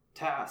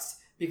TAS,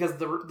 because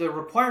the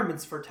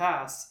requirements for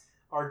TAS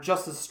are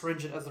just as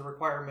stringent as the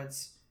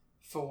requirements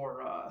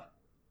for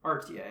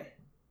RTA.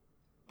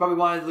 But we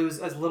wanted to lose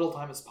as little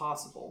time as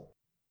possible.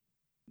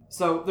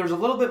 So there's a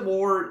little bit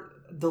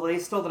more delay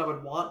still than I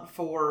would want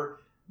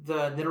for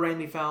the Nidoran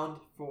we found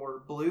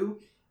for Blue.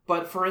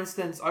 But for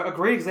instance, a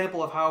great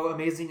example of how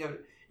amazing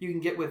you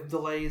can get with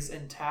delays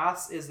in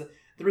TAS is that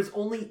there is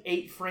only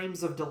 8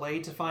 frames of delay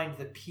to find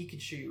the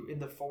Pikachu in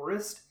the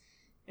forest.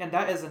 And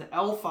that is an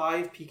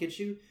L5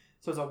 Pikachu,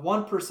 so it's a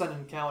 1%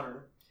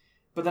 encounter.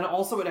 But then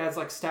also it has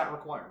like stat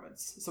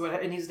requirements. So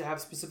it needs to have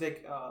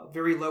specific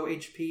very low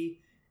HP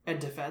and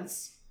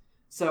defense.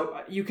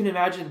 So you can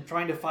imagine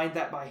trying to find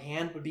that by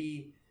hand would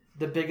be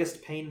the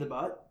biggest pain in the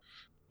butt.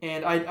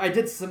 And I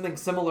did something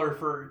similar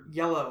for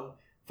Yellow,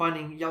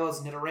 finding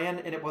Yellow's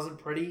Nidoran, and it wasn't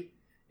pretty.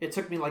 It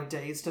took me like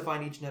days to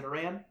find each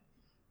Nidoran.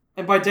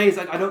 And by days,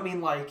 I don't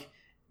mean like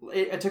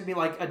it took me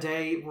like a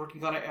day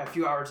working on it a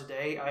few hours a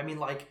day. I mean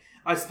like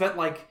I spent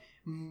like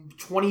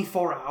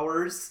 24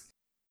 hours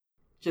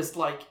just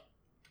like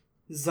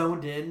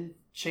zoned in,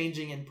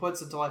 changing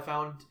inputs until I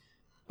found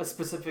a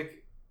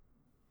specific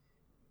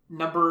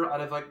number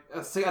out of like,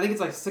 I think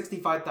it's like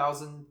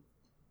 65,000,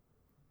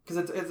 because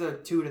it's a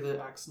 2 to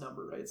the X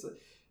number, right? It's a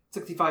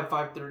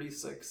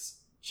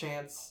 65,536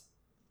 chance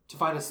to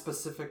find a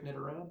specific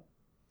Nidoran.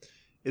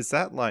 Is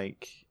that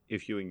like,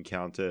 if you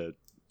encounter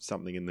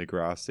something in the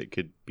grass, it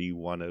could be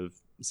one of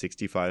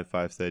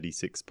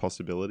 65,536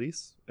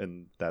 possibilities,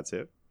 and that's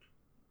it?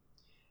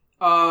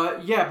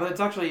 Yeah, but it's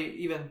actually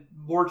even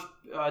more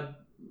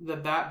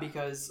than that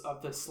because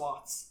of the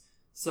slots.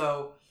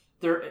 So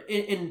there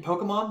in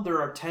Pokemon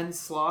there are 10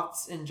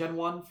 slots in Gen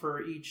 1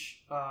 for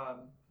each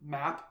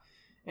map,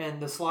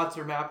 and the slots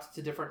are mapped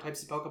to different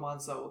types of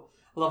Pokemon. So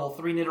level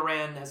 3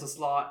 Nidoran has a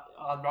slot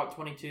on Route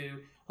 22.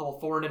 Level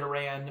 4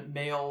 Nidoran,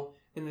 male,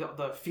 and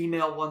the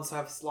female ones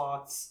have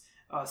slots.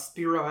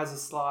 Spearow has a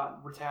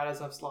slot.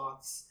 Rattatas have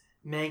slots.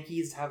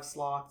 Mankeys have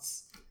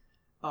slots.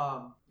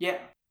 Yeah.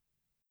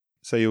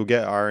 So you'll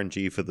get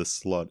RNG for the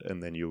slot,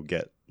 and then you'll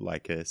get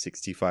like a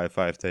 65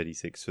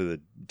 536 for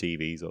the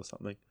DVs or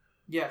something.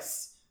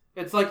 Yes.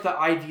 It's like the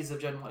IVs of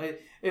Gen 1.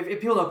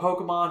 If people know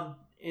Pokemon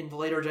in the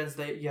later gens,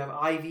 you have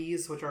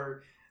IVs, which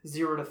are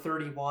 0 to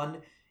 31.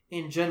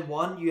 In Gen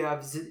 1, you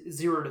have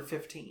 0 to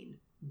 15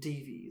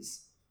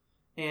 DVs.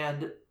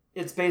 And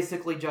it's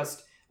basically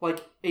just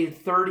like a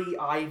 30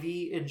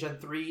 IV in Gen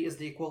 3 is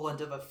the equivalent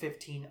of a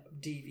 15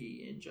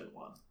 DV in Gen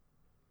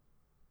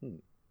 1.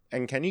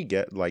 And can you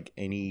get like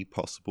any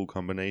possible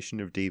combination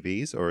of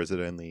DVs, or is it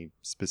only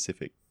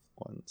specific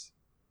ones?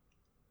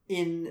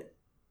 In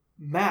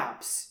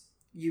maps,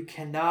 you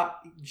cannot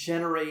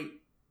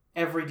generate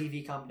every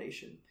DV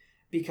combination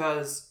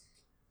because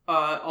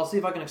I'll see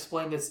if I can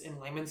explain this in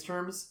layman's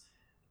terms.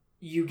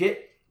 You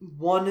get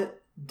one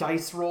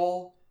dice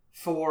roll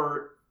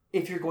for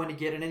if you're going to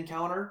get an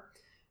encounter,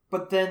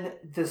 but then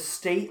the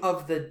state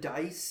of the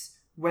dice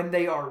when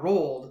they are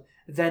rolled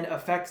then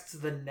affects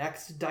the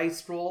next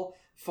dice roll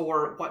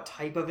for what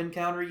type of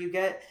encounter you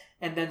get,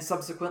 and then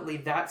subsequently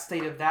that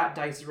state of that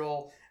dice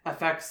roll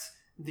affects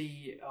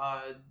the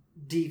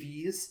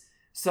DVs.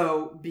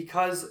 So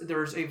because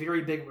there's a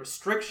very big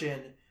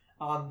restriction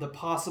on the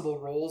possible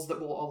rolls that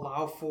will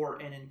allow for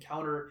an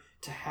encounter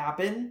to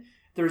happen,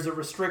 there's a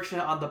restriction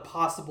on the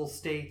possible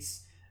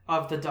states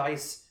of the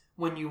dice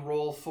when you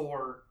roll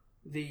for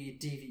the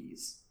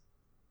DVs.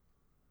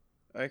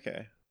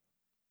 Okay.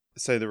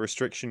 So the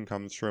restriction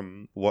comes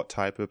from what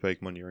type of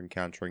Pokemon you're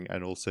encountering,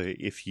 and also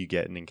if you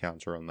get an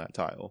encounter on that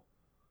tile.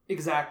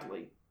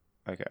 Exactly.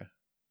 Okay.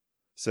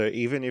 So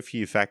even if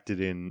you factored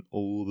in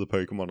all the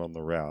Pokemon on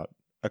the route,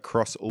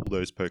 across all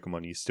those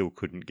Pokemon you still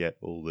couldn't get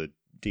all the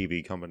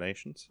DV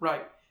combinations?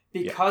 Right.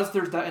 Because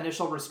there's that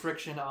initial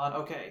restriction on,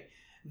 okay,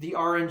 the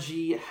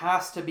RNG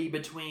has to be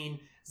between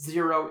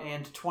 0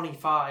 and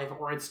 25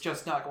 or it's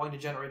just not going to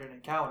generate an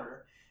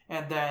encounter.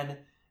 And then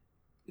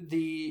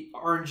the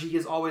RNG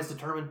is always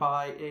determined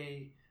by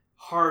a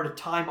hard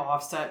time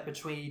offset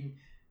between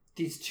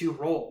these two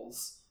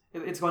rolls.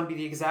 It's going to be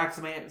the exact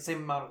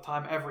same amount of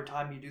time every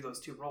time you do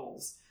those two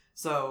rolls.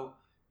 So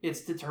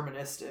it's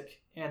deterministic,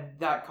 and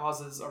that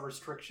causes a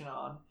restriction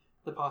on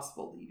the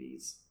possible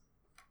DVs.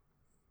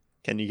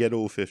 Can you get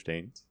all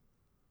 15s?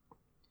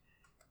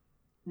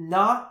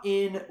 Not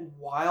in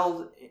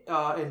wild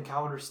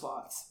encounter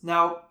slots.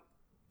 Now,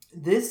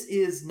 this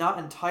is not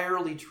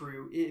entirely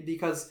true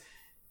because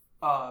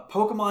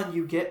Pokemon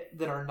you get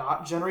that are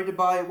not generated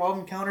by wild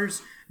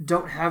encounters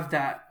don't have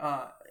that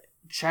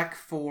check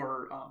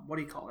for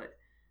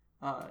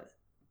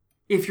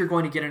if you're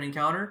going to get an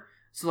encounter.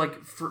 So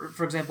like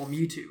for example,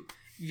 Mewtwo,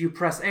 you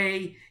press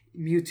A,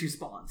 Mewtwo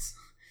spawns,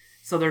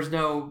 so there's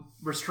no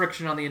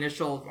restriction on the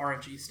initial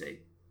RNG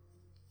state.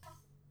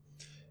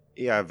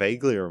 Yeah, I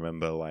vaguely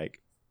remember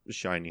like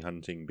shiny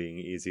hunting being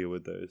easier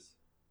with those.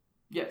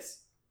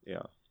 Yes.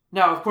 Yeah.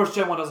 Now of course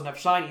Gen 1 doesn't have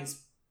shinies.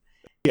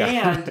 Yeah.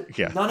 And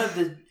yeah. none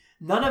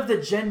of the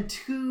Gen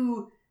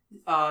 2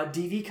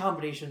 DV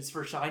combinations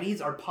for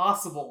shinies are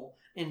possible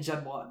in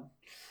Gen 1.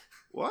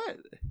 What?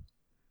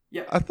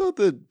 Yeah. I thought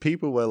that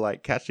people were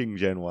like catching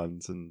Gen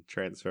 1s and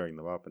transferring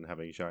them up and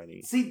having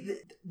shinies. See,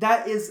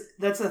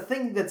 that's a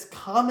thing that's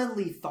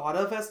commonly thought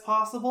of as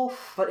possible,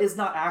 but is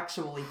not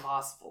actually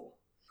possible.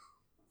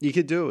 You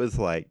could do it with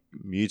like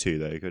Mewtwo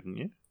though, couldn't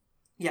you?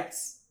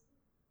 Yes.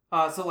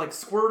 So like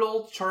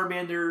Squirtle,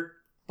 Charmander,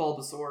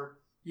 Bulbasaur,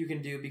 you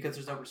can do because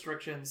there's no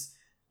restrictions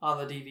on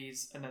the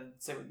DVs, and then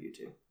same with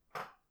Mewtwo.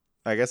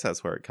 I guess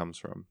that's where it comes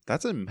from.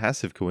 That's a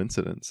massive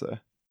coincidence, though.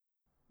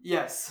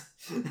 Yes.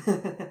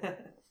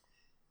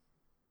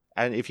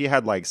 And if you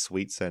had like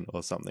Sweet Scent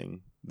or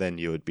something, then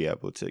you would be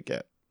able to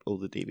get all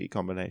the DV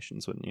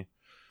combinations, wouldn't you?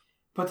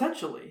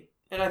 Potentially.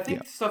 And I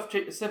think stuff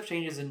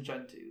changes in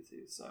Gen 2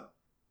 too, so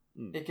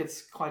it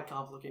gets quite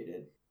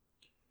complicated.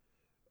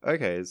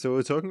 Okay, so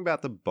we're talking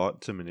about the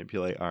bot to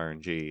manipulate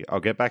RNG. I'll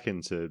get back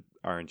into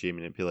RNG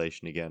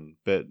manipulation again,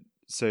 but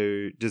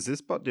so does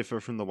this bot differ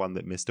from the one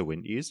that Mr.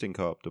 Wint used in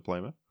Co-op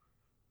Diploma?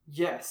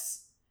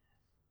 Yes.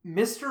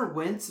 Mr.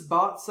 Wint's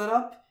bot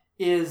setup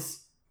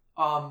is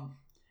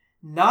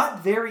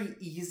not very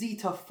easy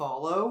to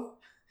follow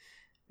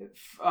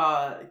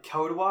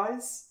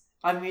code-wise.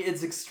 I mean,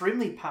 it's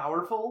extremely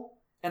powerful,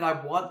 and I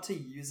want to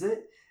use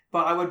it,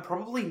 but I would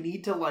probably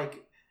need to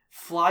like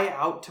fly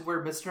out to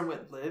where Mr.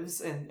 Wint lives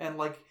and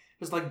like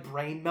just like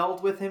brain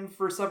meld with him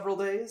for several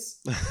days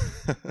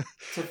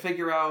to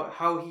figure out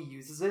how he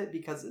uses it,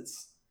 because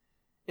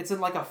it's in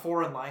like a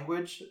foreign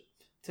language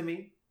to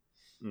me.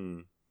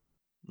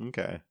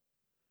 Okay.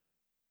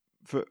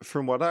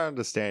 From what I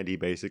understand, he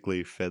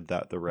basically fed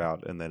that the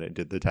route and then it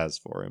did the TAS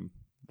for him.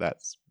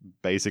 That's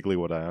basically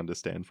what I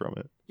understand from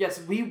it.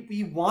 Yes,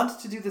 we want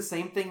to do the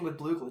same thing with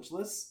Blue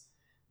Glitchless,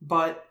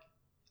 but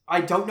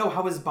I don't know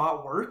how his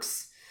bot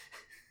works.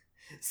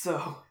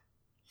 So,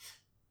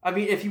 I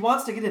mean, if he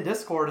wants to get in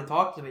Discord and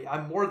talk to me,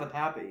 I'm more than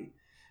happy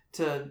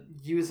to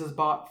use his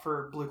bot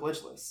for Blue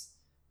Glitchless.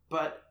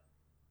 But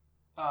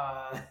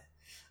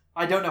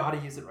I don't know how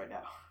to use it right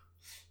now.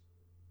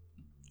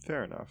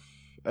 Fair enough.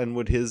 And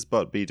would his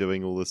bot be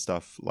doing all the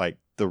stuff, like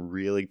the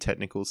really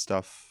technical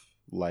stuff,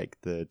 like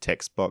the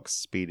text box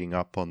speeding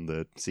up on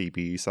the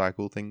CPU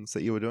cycle things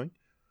that you were doing?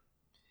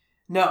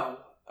 No.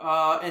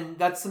 And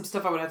that's some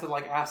stuff I would have to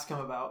like ask him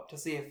about to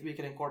see if we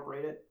can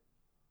incorporate it.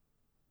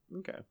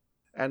 Okay.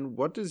 And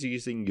what does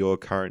using your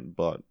current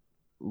bot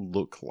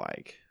look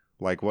like?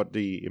 Like, what do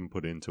you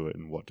input into it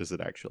and what does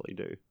it actually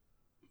do?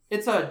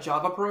 It's a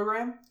Java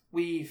program.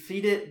 We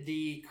feed it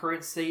the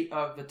current state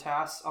of the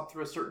task up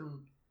through a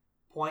certain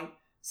point.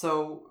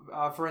 So,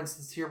 for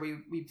instance, here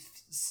we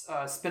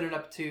spin it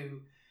up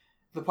to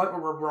the point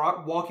where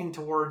we're walking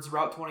towards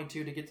Route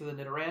 22 to get to the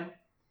Nidoran.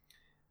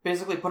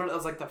 Basically put it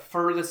as like the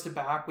furthest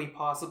back we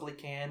possibly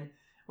can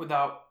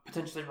without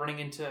potentially running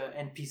into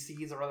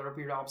NPCs or other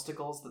weird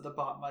obstacles that the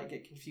bot might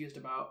get confused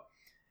about.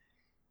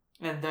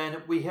 And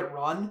then we hit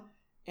run,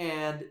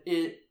 and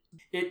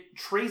it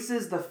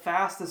traces the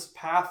fastest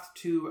path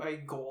to a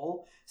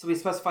goal. So we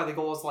specify the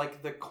goal as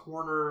like the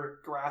corner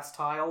grass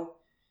tile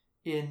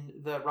in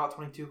the Route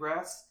 22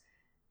 grass.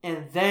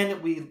 And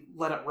then we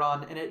let it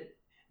run, and it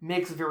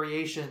makes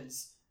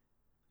variations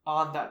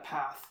on that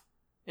path.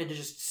 It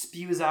just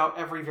spews out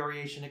every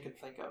variation it could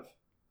think of.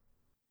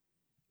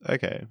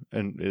 Okay,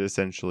 and it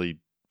essentially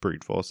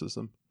brute forces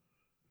them.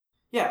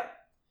 Yeah.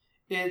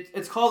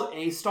 It's called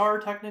A-star,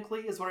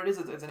 technically, is what it is.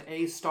 It's an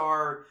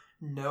A-star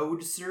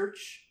node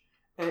search.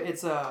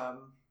 It's a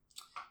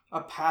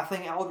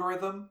pathing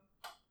algorithm,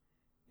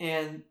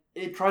 and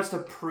it tries to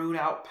prune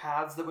out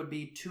paths that would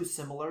be too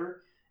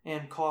similar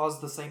and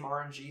cause the same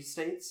RNG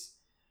states.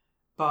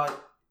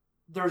 But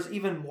there's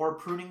even more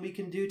pruning we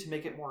can do to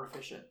make it more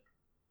efficient.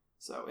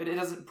 So it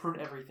doesn't prune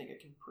everything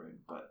it can prune,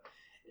 but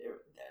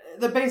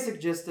the basic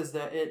gist is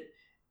that it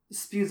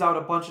spews out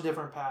a bunch of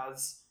different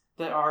paths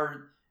that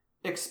are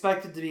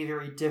expected to be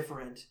very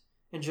different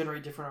and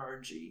generate different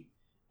RNG.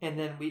 And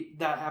then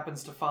that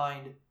happens to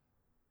find,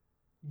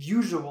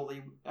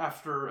 usually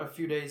after a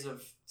few days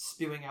of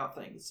spewing out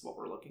things, what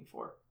we're looking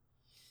for.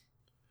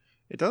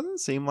 It doesn't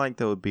seem like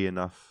there would be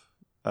enough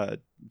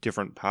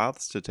different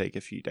paths to take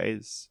a few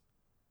days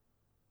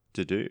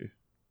to do.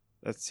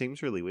 That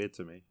seems really weird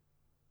to me.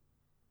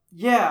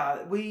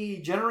 Yeah,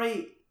 we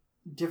generate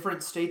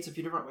different states a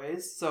few different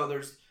ways. So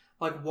there's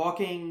like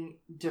walking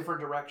different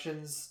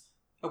directions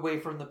away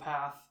from the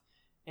path,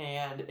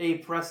 and A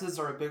presses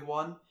are a big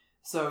one.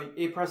 So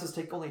A presses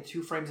take only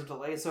 2 frames of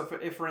delay. So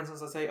if for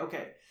instance I say,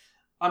 okay,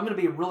 I'm going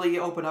to be really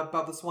open up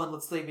about this one.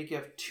 Let's say we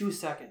give 2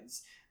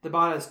 seconds. The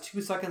bot has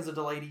 2 seconds of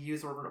delay to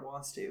use wherever it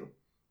wants to.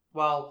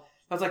 Well,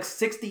 that's like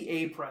 60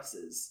 A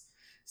presses.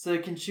 So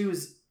it can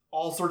choose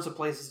all sorts of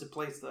places to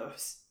place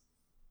those.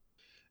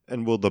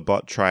 And will the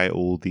bot try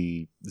all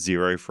the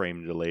 0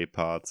 frame delay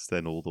paths,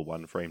 then all the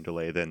 1 frame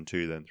delay, then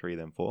 2, then 3,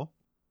 then 4?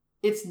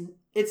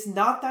 It's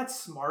not that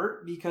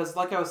smart because,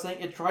 like I was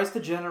saying, it tries to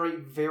generate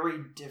very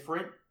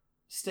different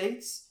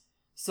states.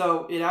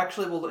 So it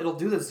actually it'll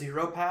do the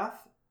 0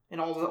 path and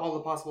all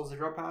the possible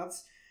 0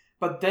 paths,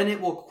 but then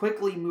it will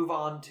quickly move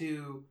on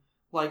to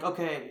like,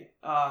 okay,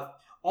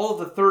 all of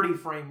the 30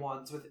 frame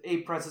ones with A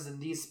presses in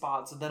these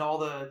spots, and then all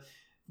the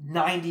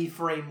 90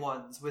 frame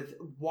ones with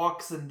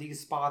walks in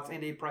these spots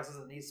and A presses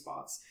in these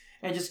spots,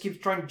 and it just keeps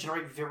trying to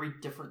generate very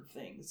different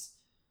things.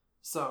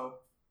 So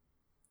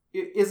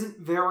it isn't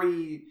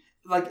very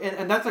like,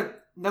 and that's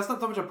not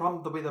so much a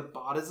problem with the way the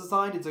bot is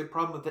designed. It's a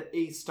problem with the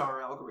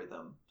A-star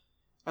algorithm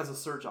as a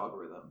search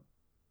algorithm.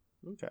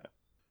 Okay.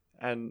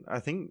 And I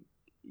think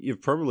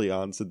you've probably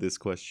answered this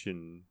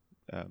question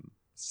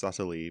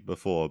subtly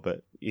before,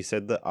 but you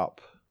said the up.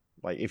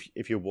 Like,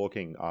 if you're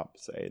walking up,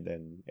 say,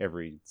 then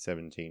every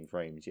 17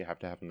 frames you have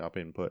to have an up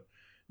input.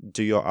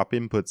 Do your up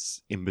inputs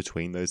in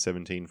between those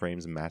 17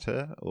 frames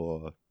matter,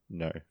 or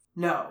no?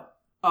 No.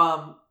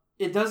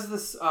 It does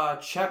this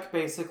check,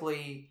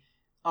 basically,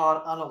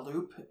 on a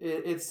loop.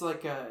 It's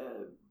like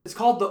it's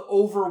called the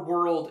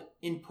overworld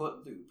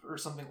input loop, or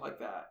something like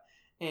that.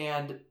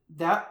 And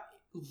that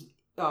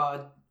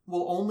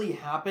will only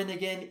happen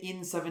again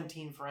in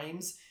 17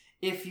 frames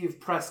if you've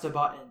pressed a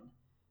button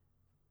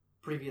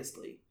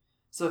previously.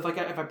 So if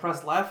I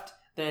press left,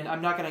 then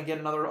I'm not going to get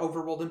another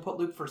overworld input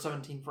loop for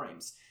 17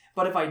 frames.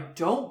 But if I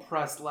don't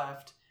press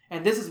left,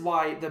 and this is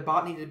why the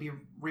bot needed to be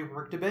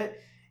reworked a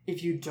bit,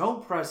 if you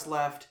don't press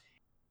left,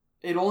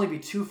 it'll only be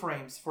 2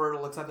 frames for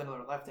it'll accept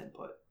another left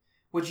input,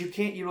 which you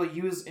can't really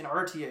use in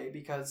RTA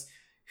because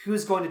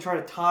who's going to try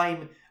to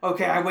time,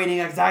 okay, I'm waiting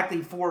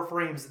exactly 4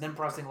 frames and then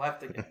pressing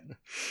left again.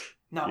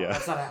 No, yeah.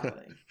 That's not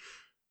happening.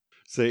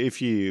 So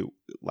if you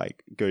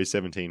like go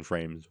 17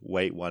 frames,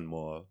 wait 1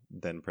 more,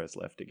 then press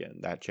left again,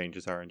 that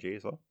changes RNG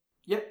as well?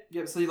 Yep.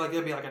 So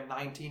it'd be like a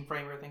 19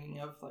 frame you're thinking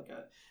of, like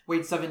a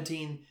wait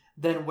 17,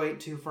 then wait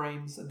 2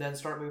 frames, and then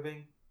start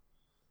moving.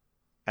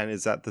 And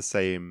is that the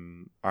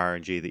same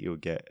RNG that you'll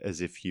get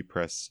as if you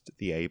pressed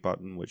the A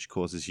button, which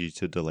causes you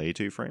to delay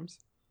 2 frames?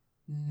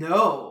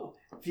 No,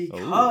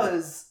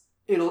 because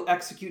it'll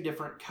execute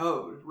different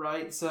code,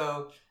 right?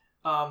 So,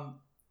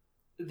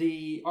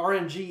 the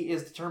RNG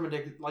is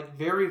determined like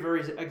very,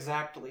 very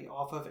exactly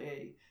off of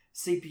a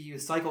CPU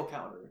cycle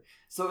counter.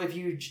 So if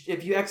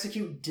you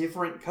execute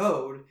different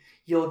code,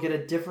 you'll get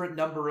a different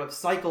number of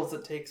cycles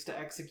it takes to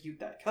execute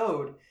that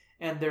code,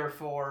 and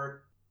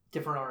therefore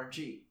different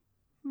RNG.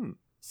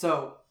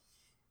 So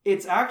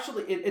it's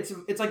actually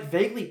it's like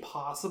vaguely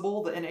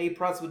possible that an A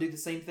press would do the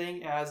same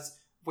thing as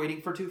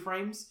waiting for 2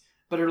 frames,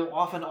 but it'll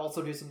often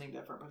also do something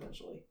different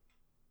potentially.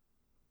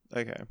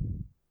 Okay.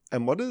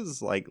 And what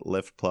does like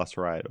left plus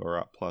right or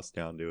up plus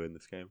down do in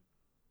this game?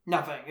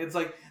 Nothing. It's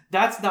like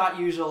that's not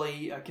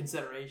usually a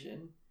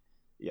consideration.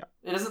 Yeah.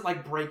 It doesn't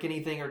like break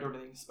anything or do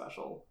anything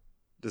special.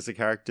 Does the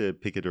character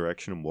pick a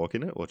direction and walk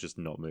in it, or just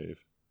not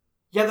move?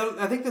 Yeah,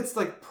 I think that's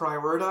like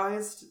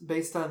prioritized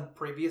based on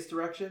previous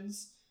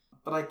directions,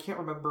 but I can't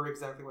remember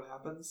exactly what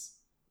happens.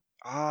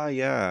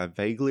 Yeah, I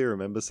vaguely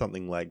remember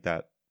something like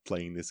that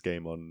playing this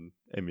game on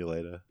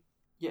emulator.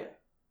 Yeah.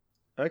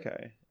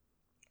 Okay.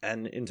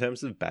 And in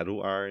terms of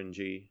battle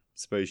RNG,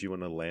 suppose you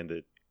want to land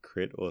a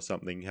crit or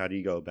something, how do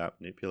you go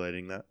about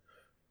manipulating that?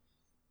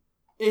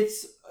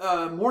 It's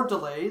more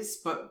delays,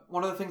 but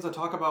one of the things I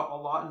talk about a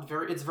lot,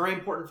 and it's very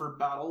important for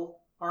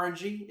battle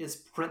RNG, is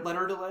print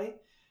letter delay.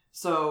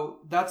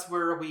 So that's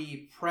where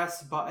we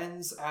press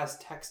buttons as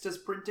text is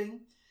printing,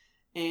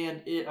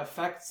 and it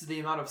affects the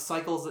amount of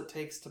cycles it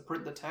takes to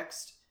print the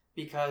text,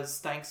 because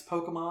thanks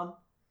Pokemon.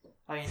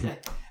 I mean,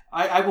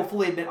 I will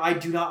fully admit I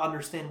do not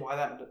understand why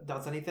that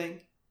does anything.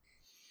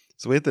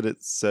 It's weird that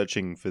it's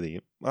searching for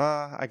the...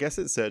 I guess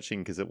it's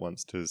searching because it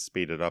wants to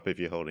speed it up if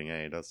you're holding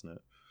A, doesn't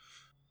it?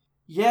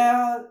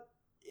 Yeah,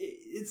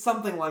 it's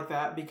something like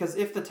that, because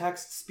if the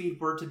text speed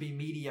were to be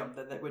medium,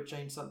 then that would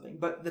change something.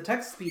 But the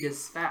text speed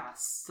is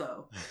fast,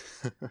 so...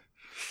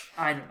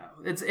 I don't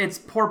know. It's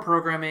poor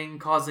programming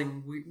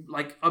causing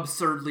like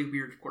absurdly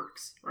weird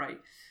quirks, right?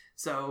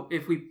 So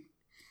if we...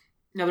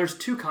 Now there's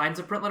 2 kinds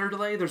of print letter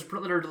delay. There's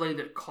print letter delay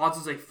that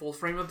causes a full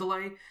frame of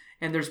delay,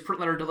 and there's print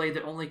letter delay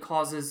that only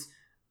causes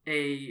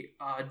a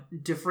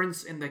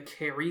difference in the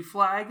carry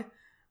flag,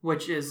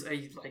 which is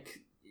a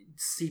like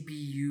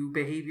CPU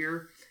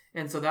behavior,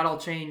 and so that'll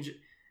change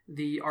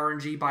the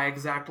RNG by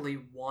exactly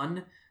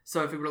 1.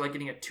 So if we were like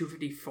getting a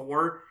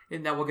 254,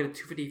 and now we'll get a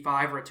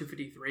 255 or a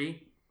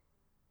 253,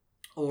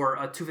 or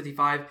a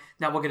 255,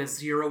 now we'll get a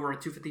 0 or a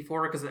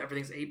 254 because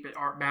everything's 8-bit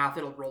math.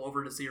 It'll roll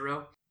over to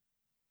 0.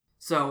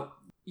 So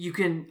you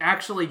can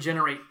actually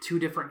generate 2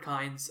 different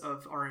kinds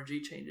of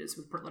RNG changes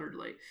with print letter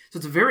delay. So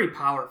it's very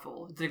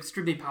powerful. It's an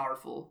extremely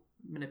powerful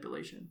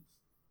manipulation.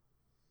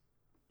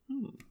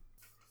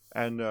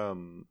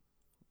 And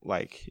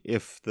like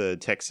if the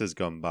text has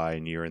gone by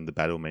and you're in the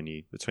battle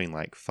menu between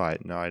like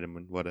fight and item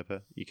and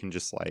whatever, you can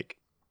just like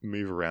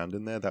move around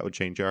in there. That would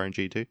change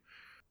RNG too.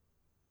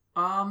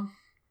 I'm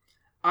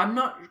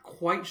not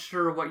quite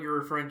sure what you're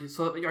referring to.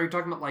 So are you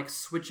talking about like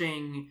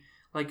switching?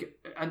 Like,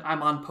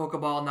 I'm on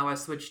Pokeball, now I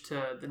switch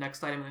to the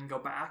next item and then go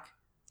back?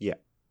 Yeah.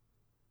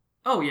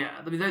 Oh,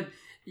 yeah. I mean,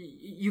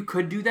 you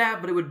could do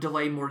that, but it would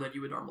delay more than you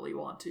would normally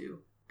want to.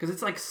 Because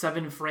it's like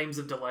 7 frames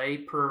of delay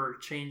per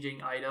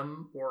changing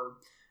item or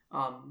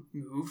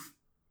move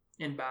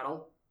in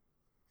battle.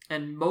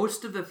 And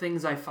most of the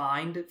things I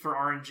find for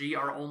RNG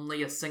are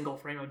only a single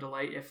frame of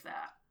delay, if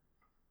that.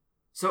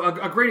 So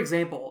a great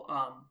example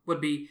would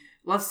be,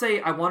 let's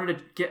say I wanted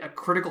to get a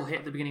critical hit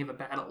at the beginning of a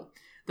battle.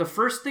 The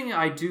first thing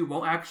I do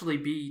won't actually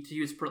be to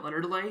use print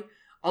letter delay.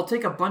 I'll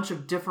take a bunch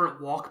of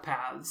different walk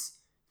paths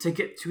to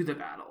get to the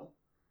battle.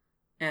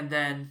 And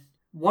then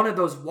one of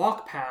those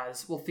walk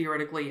paths will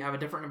theoretically have a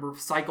different number of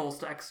cycles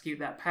to execute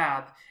that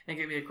path and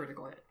get me a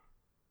critical hit.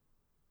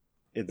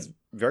 It's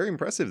very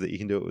impressive that you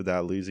can do it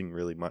without losing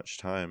really much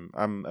time.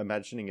 I'm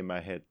imagining in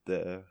my head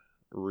the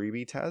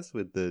Ruby Taz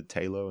with the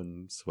Tailo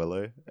and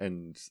Swellow,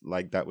 and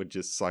like that would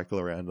just cycle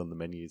around on the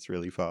menus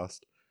really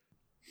fast.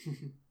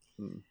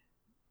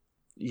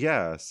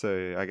 Yeah,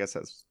 so I guess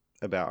that's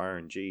about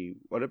RNG.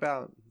 What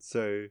about,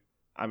 so,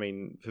 I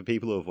mean, for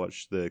people who have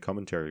watched the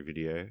commentary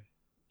video,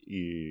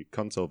 you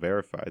console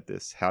verified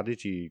this. How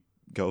did you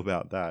go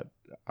about that?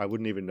 I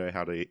wouldn't even know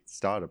how to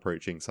start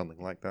approaching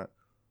something like that.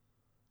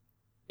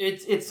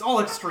 It's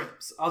all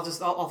Extremes.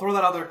 I'll throw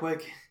that out there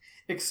quick.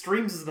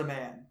 Extremes is the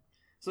man.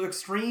 So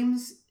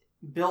Extremes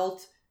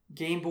built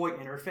Game Boy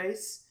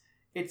interface.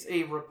 It's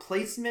a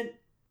replacement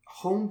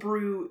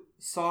homebrew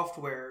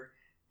software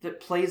that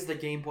plays the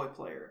Game Boy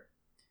player.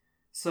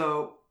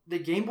 So the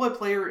Game Boy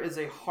player is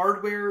a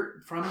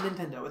hardware from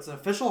Nintendo. It's an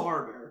official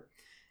hardware,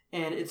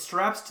 and it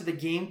straps to the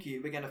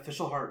GameCube, again,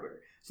 official hardware.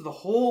 So the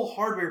whole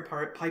hardware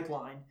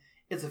pipeline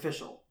is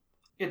official.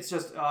 It's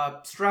just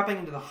strapping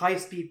into the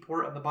high-speed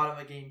port on the bottom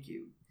of the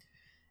GameCube.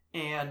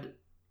 And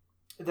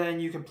then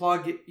you can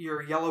plug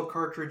your yellow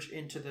cartridge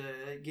into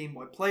the Game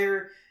Boy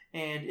player,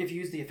 And if you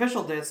use the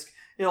official disc,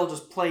 it'll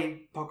just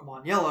play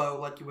Pokemon Yellow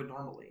like you would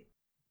normally.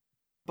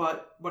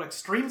 But what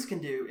Extremes can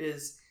do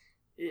is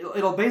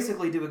it'll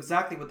basically do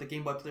exactly what the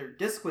Game Boy Player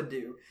disc would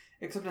do,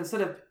 except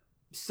instead of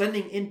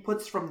sending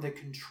inputs from the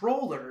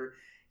controller,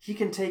 he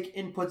can take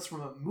inputs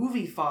from a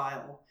movie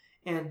file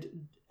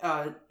and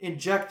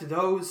inject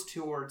those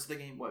towards the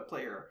Game Boy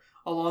Player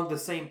along the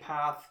same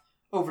path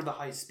over the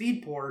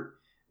high-speed port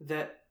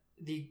that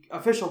the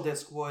official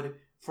disc would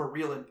for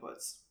real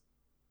inputs.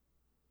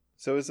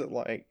 So is it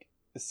like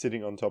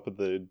sitting on top of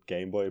the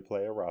Game Boy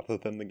Player rather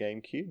than the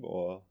GameCube,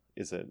 or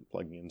is it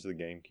plugging into the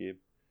GameCube?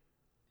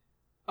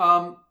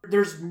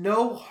 There's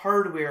no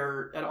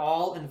hardware at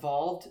all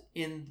involved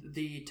in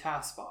the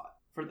TASBot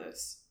for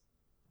this.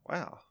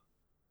 Wow.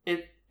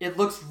 It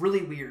looks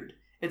really weird.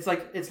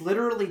 It's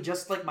literally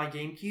just like my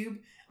GameCube.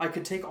 I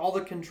could take all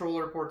the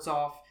controller ports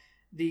off.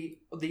 The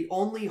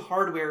only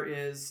hardware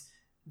is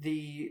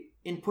the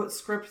input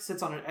script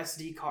sits on an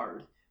SD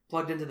card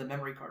plugged into the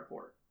memory card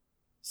port.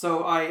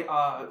 So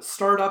I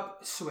start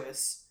up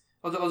Swiss.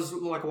 I'll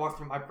just walk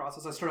through my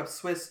process. I start up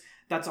Swiss.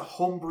 That's a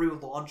homebrew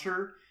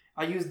launcher.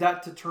 I use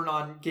that to turn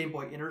on Game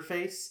Boy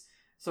interface.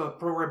 So a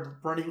program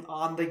running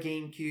on the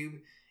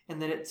GameCube,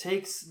 and then it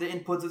takes the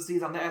inputs it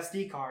sees on the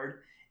SD card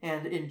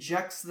and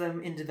injects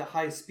them into the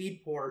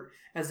high-speed port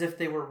as if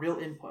they were real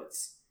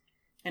inputs.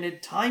 And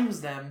it times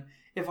them,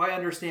 if I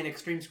understand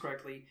Extremes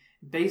correctly,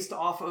 based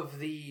off of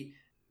the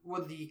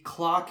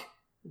clock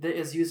that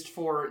is used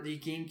for the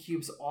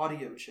GameCube's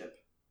audio chip.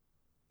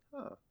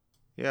 Oh.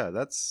 Yeah,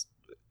 that's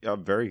a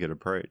very good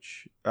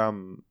approach.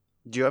 Do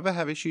you ever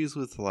have issues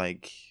with,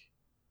 like,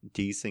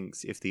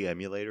 desyncs if the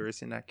emulator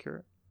is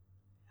inaccurate?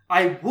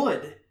 I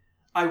would,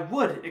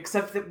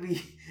 except that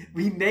we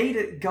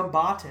made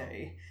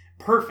Gambate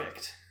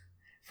perfect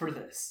for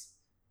this.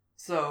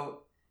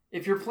 So,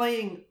 if you're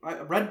playing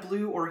red,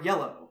 blue, or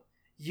yellow,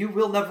 you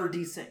will never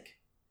desync.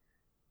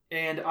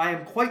 And I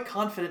am quite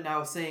confident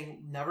now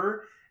saying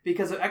never,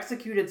 because I've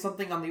executed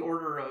something on the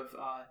order of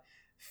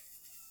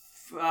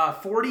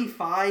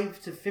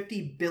 45 to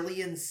 50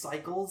 billion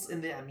cycles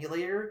in the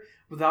emulator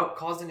without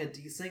causing a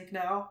desync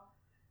now.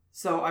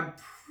 So I'm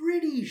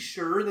pretty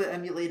sure the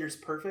emulator's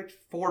perfect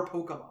for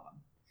Pokemon.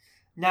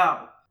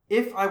 Now,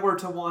 if I were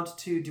to want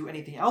to do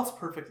anything else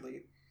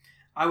perfectly,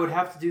 I would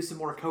have to do some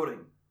more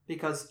coding,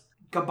 because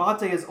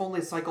Gambate is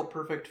only cycle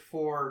perfect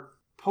for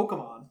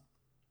Pokemon.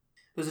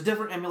 There's a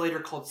different emulator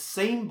called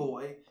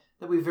SameBoy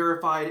that we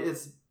verified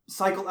is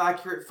cycle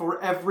accurate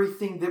for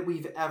everything that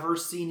we've ever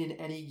seen in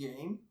any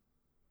game,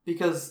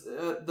 because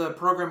the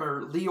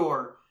programmer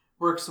Lior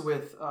works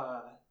with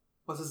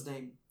what's his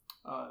name,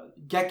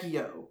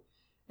 Gekio,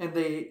 and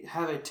they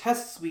have a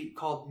test suite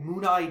called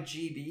Mooneye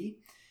GB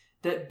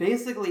that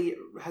basically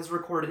has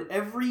recorded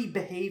every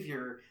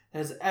behavior that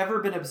has ever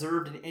been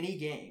observed in any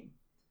game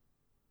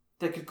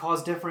that could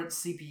cause different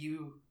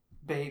CPU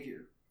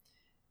behavior.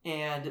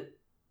 And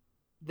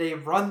they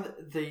run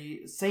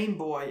the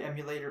SameBoy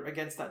emulator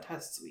against that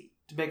test suite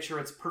to make sure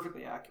it's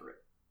perfectly accurate.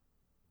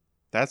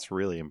 That's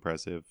really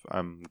impressive.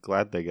 I'm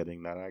glad they're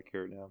getting that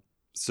accurate now.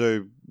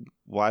 So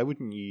why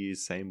wouldn't you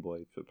use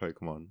SameBoy for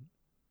Pokemon?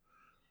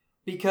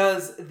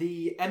 Because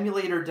the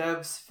emulator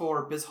devs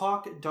for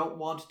BizHawk don't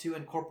want to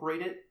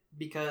incorporate it,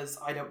 because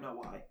I don't know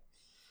why.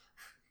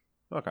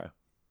 Okay.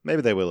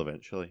 Maybe they will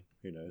eventually.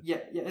 Who knows? Yeah.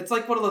 It's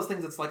like one of those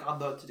things that's like on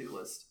the to-do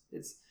list.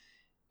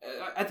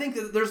 I think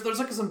there's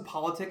like some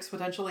politics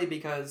potentially,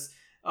 because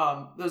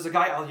there's a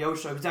guy,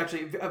 Alyosha, who's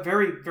actually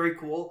very, very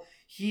cool.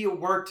 He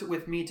worked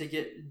with me to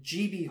get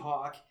GB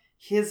Hawk,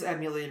 his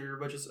emulator,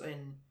 which is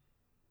in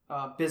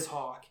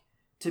BizHawk,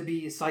 to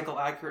be cycle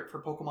accurate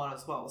for Pokemon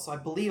as well. So I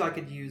believe I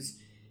could use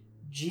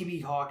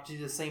GB Hawk to do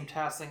the same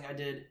tasking I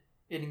did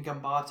in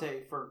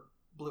Gambate for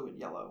blue and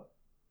yellow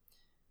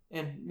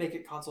and make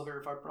it console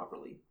verified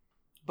properly.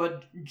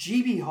 But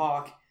GB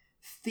Hawk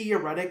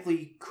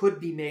theoretically could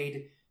be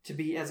made to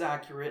be as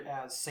accurate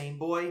as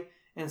SameBoy,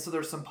 and so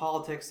there's some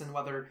politics in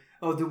whether,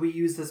 do we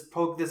use this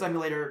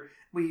emulator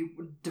we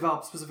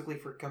developed specifically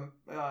for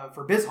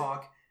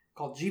BizHawk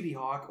called GB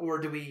Hawk, or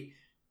do we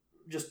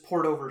just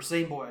port over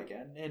SameBoy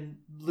again and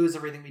lose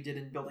everything we did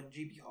in building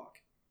GB Hawk?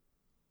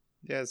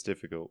 Yeah, it's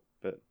difficult,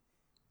 but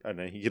I don't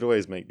know. You could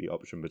always make the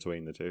option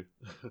between the two.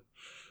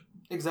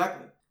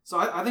 Exactly. So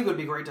I think it would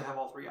be great to have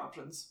all three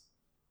options.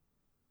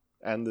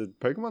 And the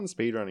Pokemon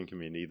speedrunning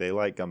community, they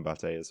like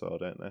Gambate as well,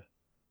 don't they?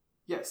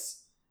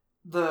 Yes.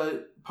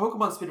 The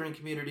Pokemon speedrunning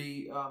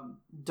community,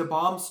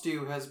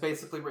 DeBombstew has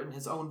basically written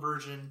his own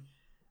version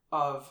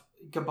of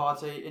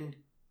Gambate in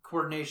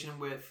coordination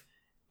with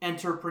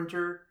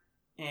Enterprinter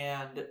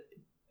and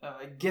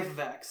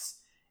GIFVEX,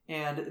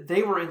 and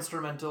they were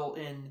instrumental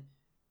in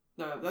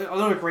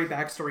another great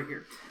backstory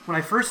here. When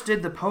I first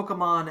did the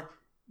Pokemon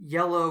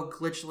Yellow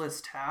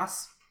glitchless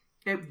TAS,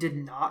 it did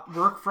not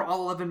work for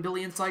all 11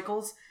 billion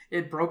cycles.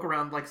 It broke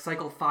around like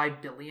cycle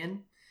 5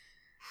 billion,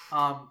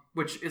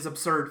 which is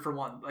absurd for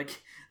one.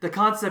 Like, the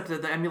concept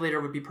that the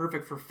emulator would be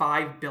perfect for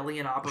 5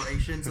 billion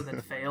operations and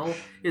then fail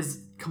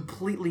is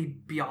completely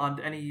beyond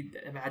any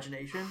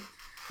imagination.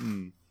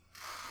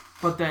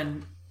 But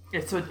then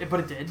But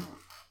it did,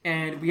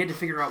 and we had to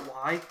figure out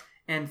why.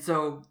 And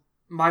so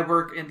my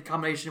work in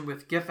combination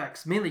with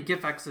GIFX, mainly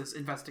GIFX's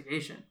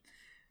investigation,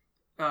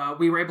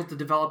 we were able to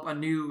develop a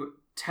new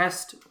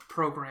test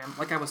program,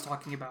 like I was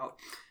talking about,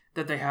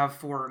 that they have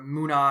for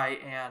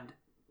Mooneye and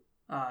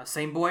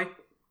Sameboy.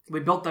 We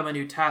built them a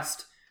new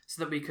test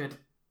so that we could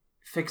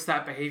fix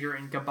that behavior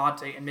in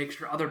Gabate and make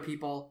sure other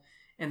people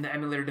in the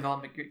emulator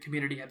development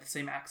community had the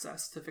same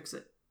access to fix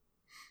it.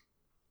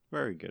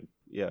 Very good.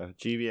 Yeah,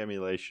 GB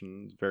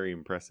emulation, very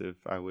impressive.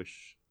 I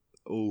wish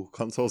all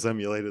consoles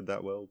emulated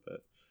that well,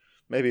 but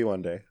maybe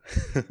one day.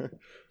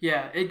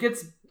 Yeah, it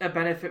gets a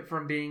benefit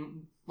from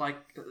being like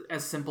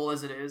as simple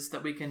as it is,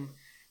 that we can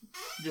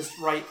just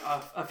write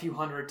a few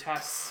hundred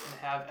tests and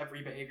have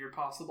every behavior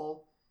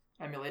possible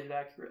emulated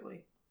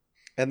accurately.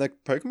 And the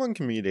Pokemon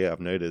community, I've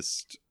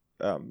noticed,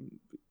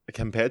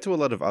 compared to a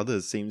lot of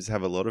others, seems to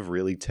have a lot of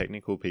really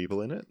technical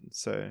people in it.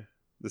 So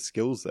the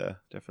skills there,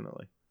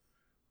 definitely.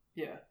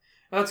 Yeah,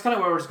 that's kind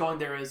of where I was going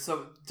there. Is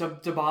so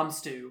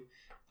DeBombstew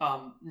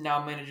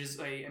now manages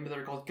a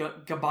emulator called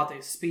Gabate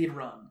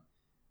Speedrun,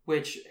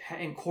 which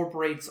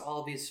incorporates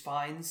all these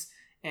finds,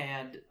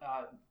 and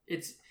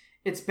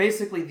it's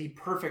basically the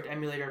perfect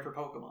emulator for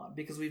Pokemon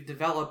because we've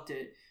developed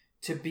it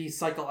to be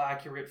cycle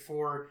accurate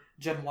for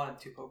Gen 1 and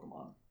 2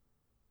 Pokemon.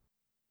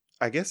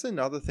 I guess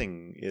another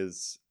thing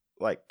is,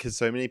 like, because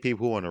so many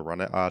people want to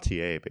run at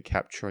RTA, but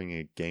capturing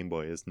a Game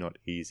Boy is not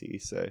easy,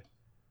 so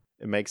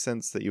it makes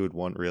sense that you would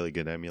want really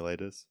good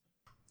emulators.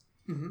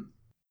 Mm-hmm.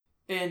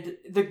 And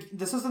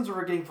the systems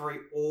are getting very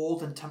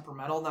old and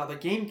temperamental. Now, the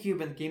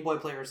GameCube and Game Boy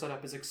Player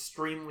setup is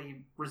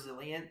extremely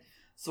resilient,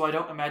 so I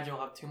don't imagine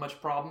you'll have too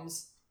much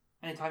problems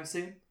anytime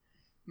soon.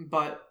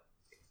 But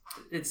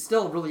it's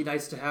still really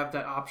nice to have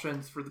that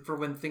option for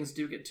when things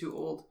do get too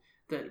old,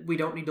 that we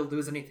don't need to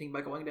lose anything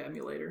by going to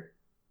emulator.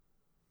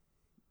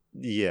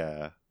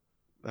 Yeah.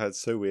 That's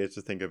so weird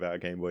to think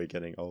about Game Boy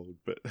getting old,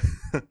 but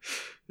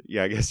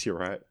yeah, I guess you're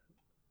right.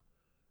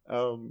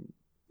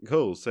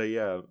 Cool. So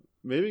yeah,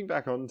 moving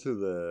back onto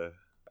the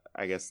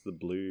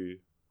Blue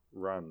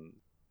run.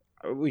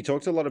 We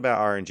talked a lot about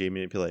RNG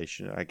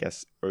manipulation, I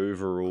guess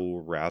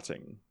overall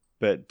routing.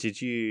 But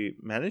did you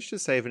manage to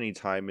save any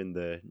time in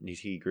the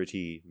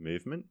nitty-gritty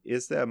movement?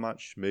 Is there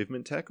much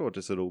movement tech, or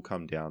does it all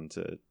come down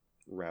to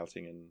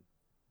routing and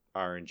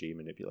RNG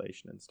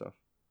manipulation and stuff?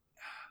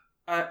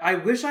 I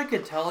wish I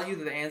could tell you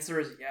that the answer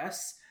is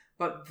yes,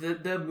 but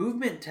the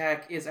movement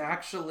tech is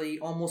actually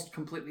almost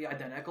completely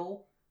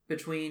identical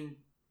between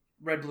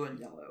red, blue, and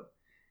yellow.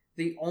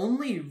 The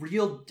only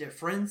real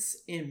difference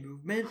in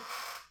movement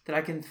that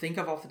I can think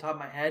of off the top of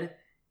my head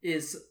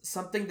is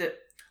something that...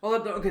 Well,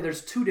 okay,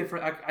 there's two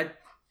different...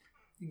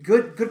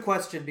 Good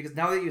question, because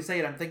now that you say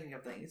it, I'm thinking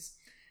of things.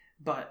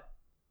 But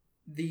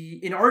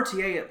in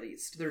RTA, at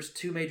least, there's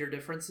two major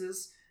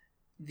differences.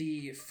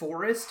 The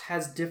forest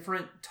has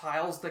different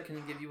tiles that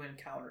can give you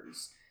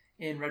encounters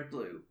in red,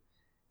 blue.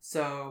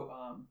 So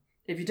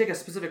if you take a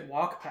specific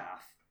walk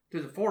path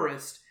through the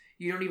forest,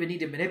 you don't even need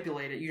to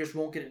manipulate it. You just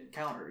won't get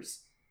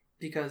encounters,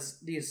 because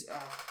these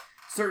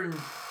certain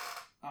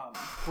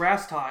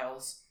grass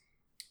tiles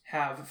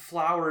have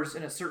flowers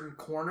in a certain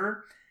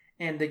corner,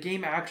 and the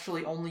game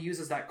actually only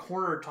uses that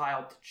corner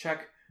tile to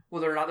check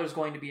whether or not there's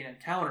going to be an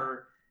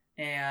encounter,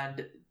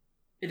 and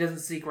it doesn't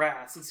see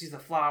grass. It sees the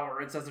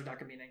flower. It says there's not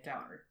going to be an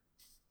encounter.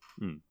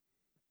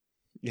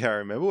 Yeah, I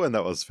remember when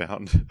that was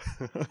found.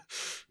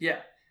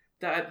 Yeah.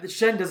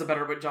 Shen does a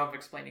better job of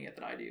explaining it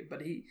than I do,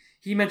 but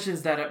he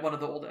mentions that at one of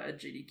the old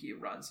GDQ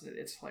runs, and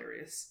it's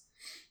hilarious.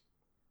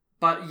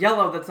 But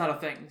yellow, that's not a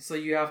thing, so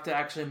you have to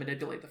actually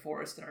manipulate the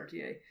forest in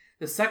RTA.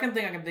 The second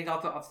thing I can think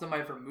off the top of my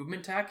head for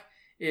movement tech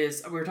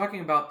is, we were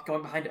talking about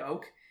going behind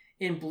oak.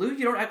 In blue,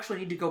 you don't actually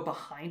need to go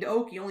behind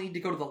oak, you only need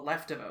to go to the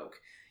left of oak.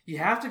 You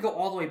have to go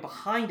all the way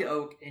behind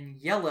oak in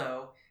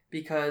yellow,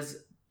 because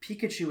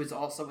Pikachu is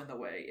also in the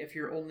way if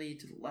you're only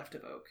to the left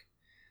of oak.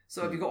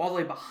 So if you go all the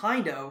way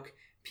behind oak,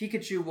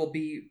 Pikachu will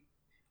be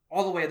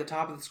all the way at the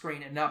top of the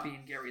screen and not be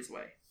in Gary's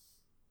way.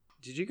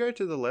 Did you go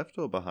to the left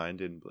or behind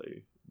in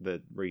blue?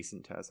 The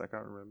recent test, I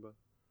can't remember.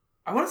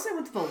 I want to say I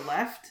went to the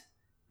left,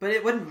 but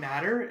it wouldn't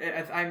matter.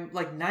 I'm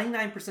like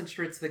 99%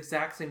 sure it's the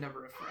exact same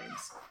number of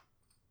frames.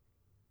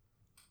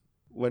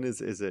 When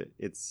is it?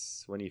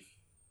 It's when you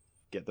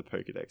get the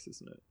Pokedex,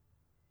 isn't it?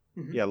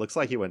 Mm-hmm. Yeah, it looks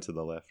like he went to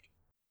the left,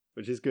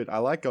 which is good. I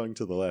like going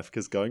to the left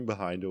because going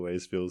behind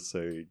always feels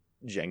so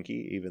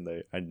janky, even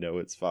though I know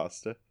it's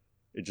faster.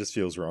 It just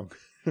feels wrong.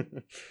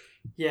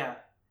 Yeah.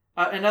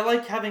 And I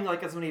like having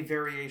like as many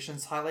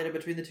variations highlighted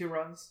between the two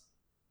runs.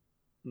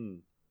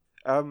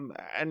 And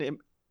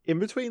in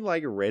between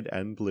like red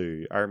and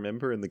blue, I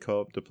remember in the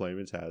co-op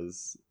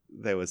Diplomataz,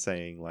 they were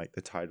saying like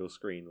the title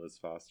screen was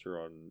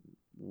faster on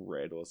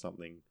red or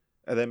something.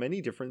 Are there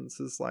many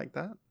differences like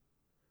that?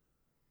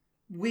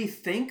 We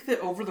think that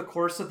over the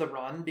course of the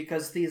run,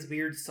 because these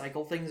weird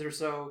cycle things are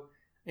so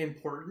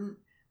important,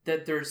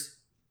 that there's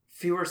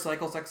fewer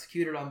cycles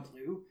executed on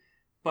blue,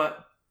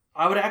 but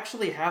I would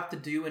actually have to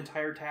do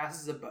entire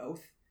tasks of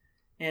both,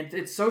 and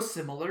it's so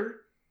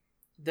similar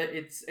that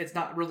it's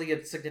not really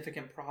a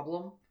significant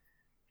problem.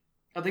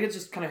 I think it's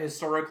just kind of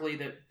historically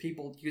that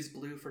people use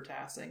blue for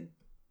tassing.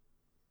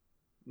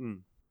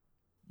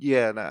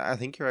 Yeah, and I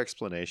think your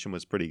explanation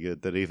was pretty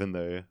good, that even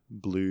though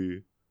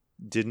blue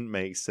didn't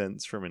make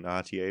sense from an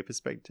RTA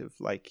perspective,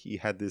 like you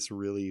had this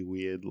really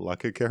weird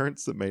luck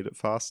occurrence that made it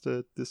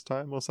faster this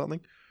time or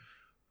something.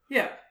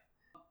 Yeah.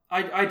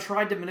 I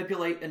tried to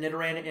manipulate a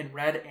Nidoran in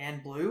red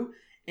and blue,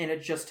 and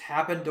it just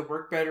happened to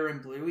work better in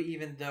blue,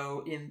 even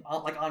though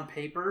on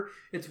paper,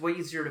 it's way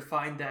easier to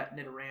find that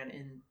Nidoran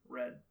in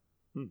red.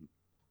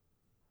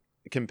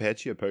 Compared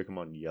to your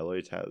Pokemon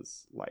Yellow,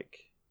 Taz,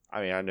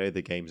 I know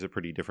the games are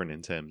pretty different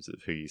in terms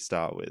of who you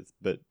start with,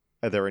 but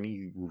are there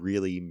any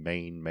really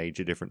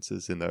major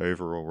differences in the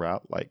overall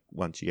route,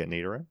 once you get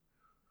Nidoran?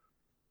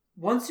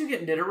 Once you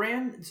get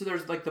Nidoran, so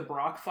there's the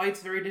Brock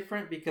fight's very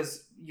different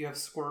because you have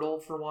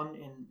Squirtle for one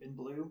in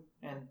blue,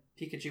 and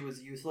Pikachu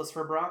is useless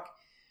for Brock.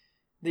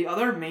 The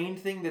other main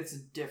thing that's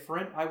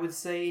different, I would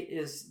say,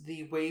 is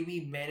the way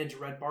we manage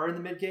Red Bar in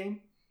the mid-game,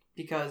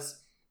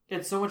 because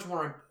it's so much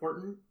more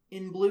important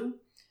in blue,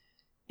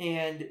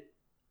 and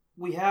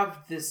we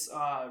have this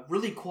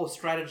really cool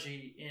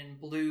strategy in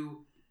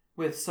blue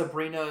with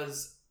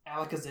Sabrina's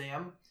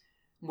Alakazam,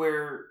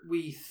 where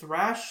we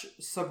thrash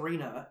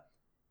Sabrina,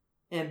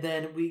 and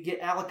then we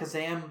get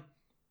Alakazam,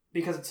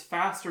 because it's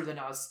faster than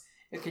us,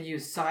 it can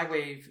use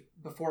Psywave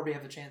before we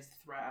have the chance to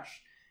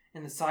thrash.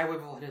 And the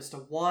Psywave will hit us to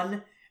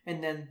 1,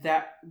 and then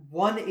that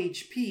 1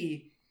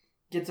 HP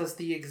gets us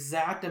the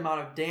exact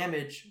amount of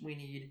damage we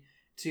need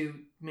to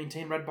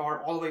maintain Red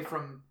Bar all the way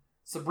from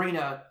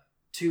Sabrina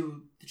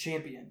to the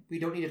champion. We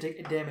don't need to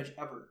take damage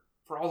ever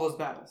for all those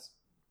battles.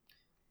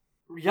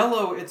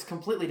 Yellow, it's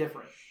completely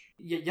different.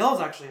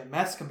 Yellow's actually a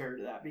mess compared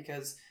to that,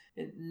 because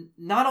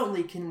not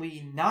only can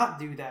we not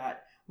do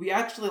that, we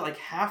actually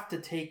have to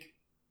take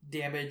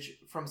damage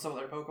from some of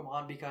their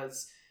Pokemon,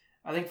 because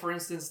I think, for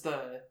instance,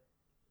 the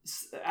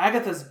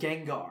Agatha's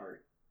Gengar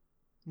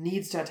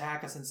needs to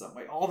attack us in some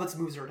way. All of its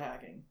moves are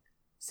attacking.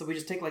 So we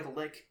just take a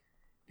lick,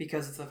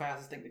 because it's the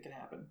fastest thing that can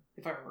happen,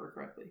 if I remember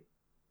correctly.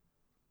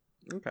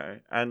 Okay,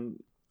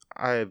 and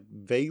I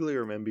vaguely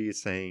remember you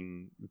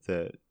saying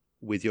that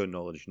with your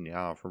knowledge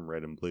now from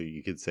Red and Blue,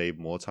 you could save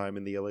more time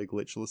in the Yellow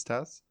Glitchless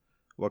Taz.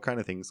 What kind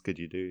of things could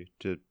you do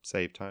to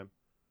save time?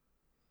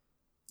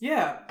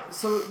 Yeah,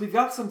 so we've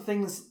got some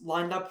things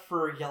lined up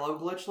for Yellow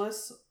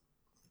Glitchless.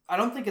 I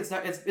don't think it's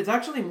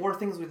actually more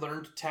things we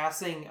learned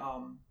tassing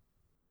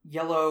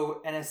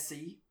Yellow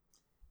NSC,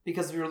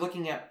 because we were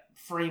looking at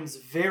frames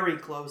very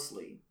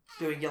closely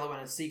doing Yellow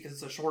NSC, because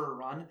it's a shorter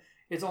run.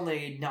 It's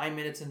only 9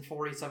 minutes and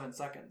 47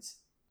 seconds.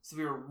 So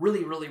we were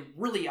really, really,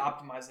 really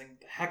optimizing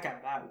the heck out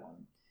of that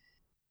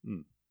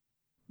one.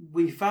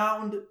 We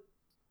found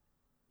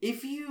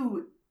if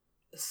you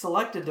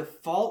select a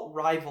default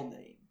rival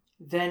name,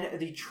 then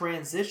the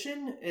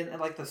transition and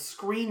the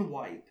screen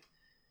wipe,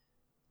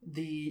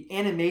 the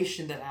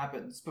animation that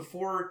happens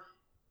before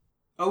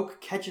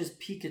Oak catches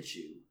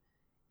Pikachu,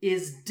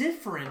 is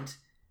different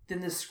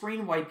than the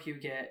screen wipe you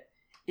get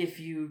if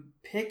you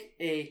pick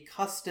a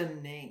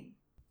custom name.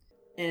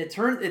 And it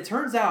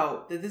turns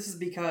out that this is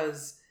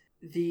because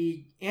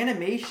the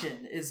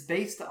animation is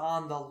based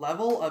on the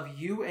level of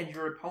you and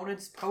your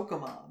opponent's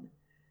Pokemon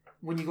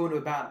when you go into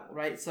a battle,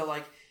 right? So,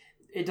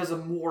 it does a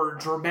more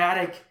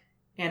dramatic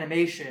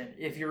animation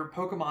if your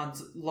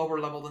Pokemon's lower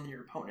level than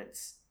your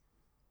opponent's.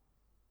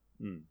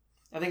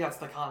 I think that's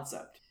the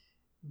concept.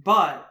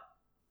 But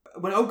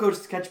when Oak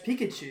goes to catch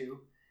Pikachu,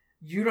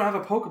 you don't have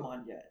a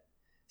Pokemon yet.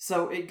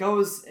 So it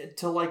goes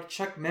to,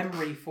 check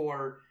memory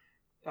for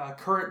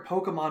current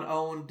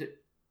Pokemon-owned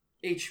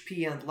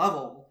HP and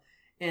level,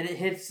 and it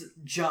hits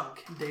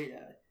junk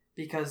data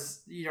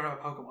because you don't have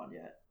a Pokemon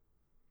yet.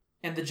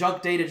 And the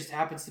junk data just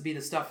happens to be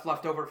the stuff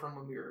left over from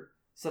when we were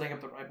setting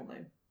up the rival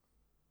name.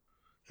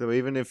 So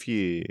even if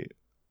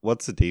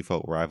what's the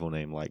default rival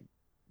name,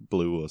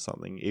 Blue or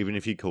something? Even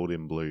if you called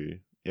him Blue,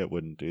 it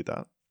wouldn't do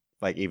that?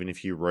 Even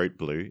if you wrote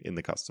Blue in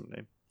the custom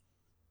name?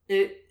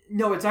 It's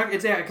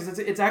because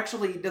it's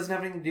actually doesn't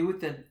have anything to do with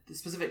the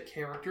specific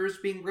characters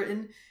being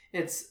written.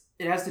 It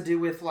has to do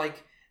with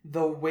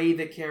the way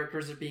the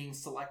characters are being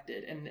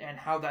selected and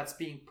how that's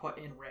being put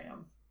in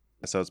RAM.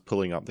 So it's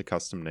pulling up the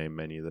custom name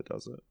menu that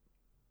does it.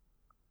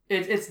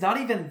 It's not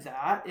even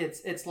that.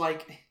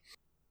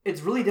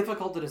 It's really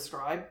difficult to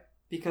describe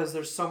because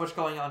there's so much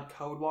going on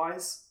code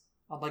wise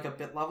on a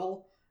bit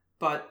level.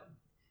 But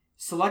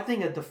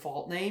selecting a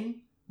default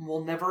name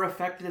will never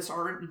affect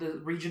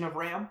the region of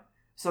RAM.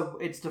 So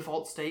its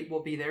default state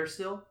will be there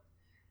still.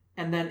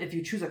 And then if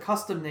you choose a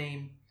custom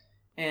name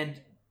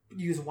and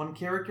use one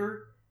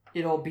character,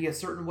 it'll be a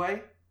certain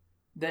way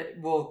that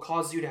will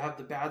cause you to have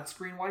the bad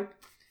screen wipe.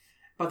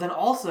 But then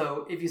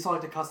also, if you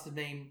select a custom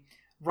name,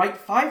 write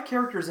 5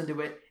 characters into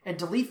it and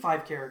delete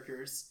 5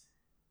 characters,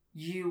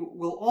 you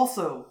will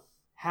also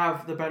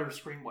have the better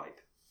screen wipe.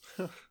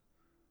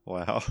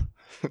 Wow.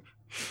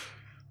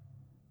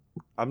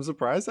 I'm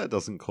surprised that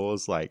doesn't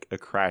cause a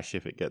crash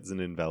if it gets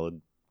an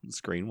invalid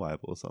screen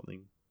wipe or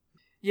something.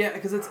 Yeah,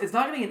 because it's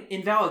not getting an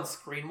invalid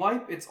screen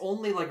wipe. It's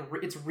only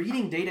it's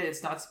reading data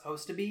it's not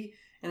supposed to be,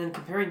 and then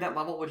comparing that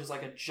level, which is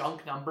like a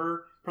junk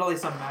number, probably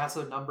some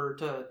massive number,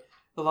 to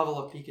the level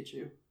of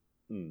Pikachu.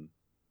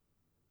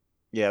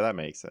 Yeah, that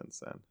makes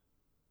sense then.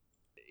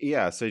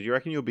 Yeah, so do you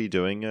reckon you'll be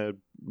doing a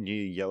new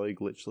yellow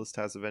glitchless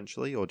Taz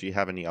eventually, or do you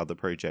have any other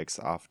projects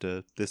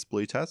after this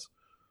blue Taz?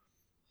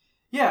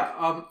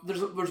 Yeah,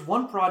 there's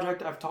one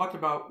project I've talked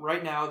about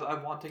right now that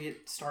I want to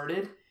get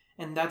started,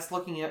 and that's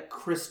looking at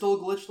Crystal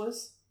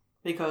Glitchless,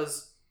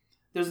 because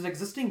there's an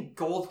existing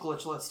Gold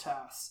Glitchless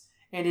Taz,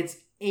 and it's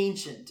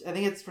ancient. I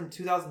think it's from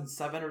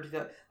 2007 or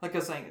 2000, like I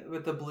was saying,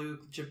 with the blue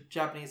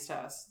Japanese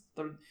Taz.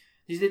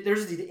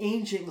 There's these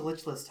ancient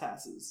glitchless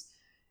Tazes,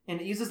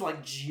 and it uses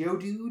like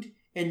Geodude,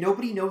 and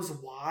nobody knows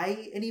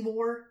why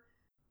anymore.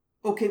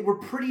 Okay, we're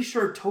pretty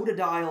sure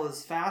Totodile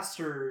is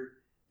faster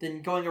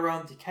than going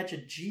around to catch a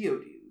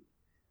Geodude.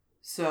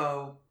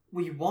 So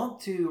we want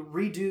to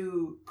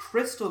redo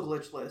Crystal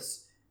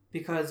Glitchless,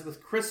 because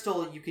with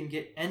Crystal you can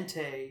get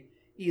Entei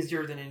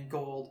easier than in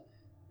Gold,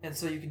 and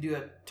so you can do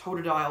a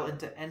Totodile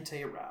into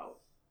Entei route.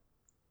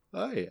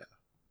 Oh yeah.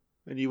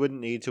 And you wouldn't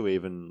need to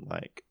even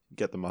like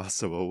get the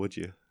Master Ball, would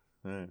you?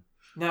 No.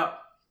 Now,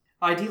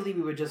 ideally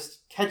we would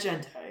just catch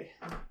Entei.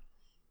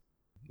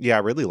 Yeah, I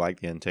really like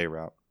the Entei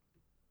route.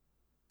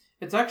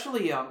 It's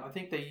actually I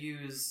think they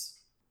use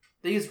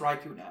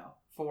Raikou now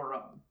for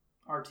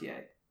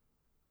RTA.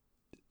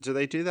 Do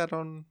they do that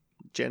on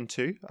Gen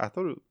 2? I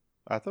thought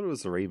it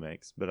was the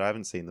remakes, but I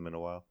haven't seen them in a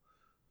while.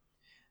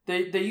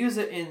 They use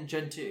it in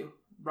Gen 2,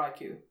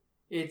 Raikou.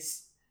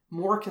 It's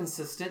more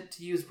consistent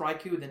to use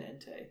Raikou than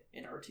Entei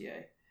in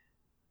RTA.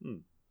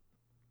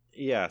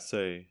 Yeah,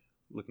 so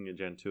looking at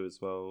Gen 2 as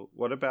well,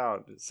 what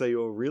about, so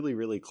you're really,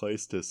 really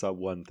close to sub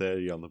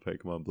 130 on the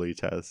Pokemon Blue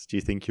Test. Do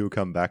you think you'll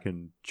come back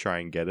and try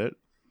and get it?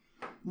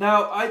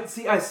 Now, I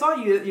saw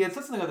you had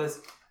said something of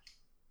this.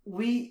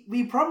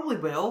 We probably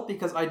will,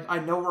 because I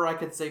know where I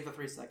could save the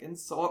 3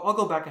 seconds, so I'll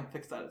go back and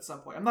fix that at some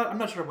point. I'm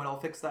not sure when I'll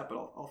fix that, but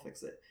I'll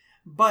fix it.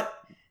 But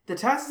the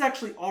task is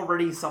actually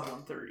already sub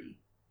 130,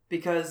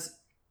 because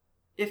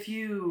if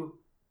you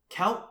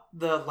count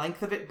the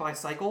length of it by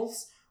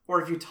cycles, or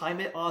if you time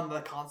it on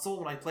the console,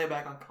 when I play it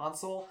back on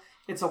console,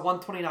 it's a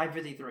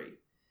 129.53.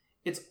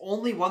 It's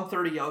only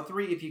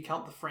 130.03 if you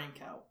count the frame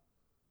count.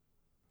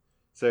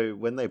 So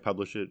when they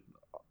publish it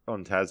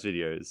on Taz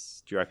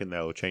videos, do you reckon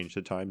they'll change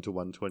the time to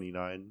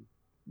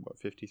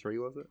 129.53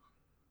 was it?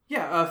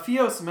 Yeah,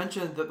 Fios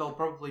mentioned that they'll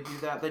probably do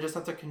that. They just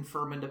have to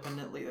confirm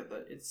independently that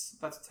that's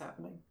what's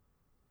happening.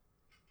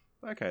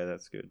 Okay,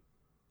 that's good.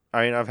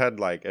 I mean, I've had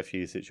like a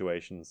few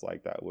situations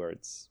like that where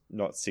it's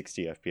not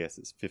 60 FPS,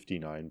 it's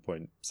 59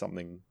 point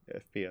something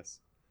FPS.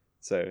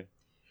 So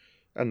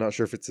I'm not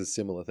sure if it's a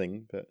similar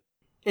thing, but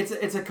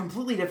it's a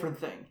completely different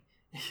thing.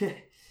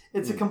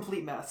 It's a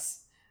complete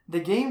mess. The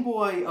Game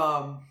Boy,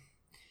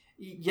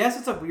 yes,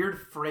 it's a weird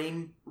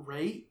frame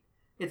rate.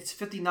 It's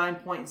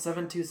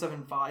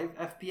 59.7275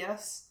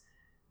 FPS,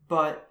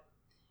 but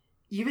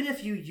even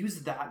if you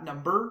use that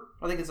number,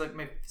 I think it's like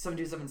maybe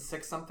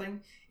 7276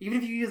 something, even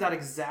if you use that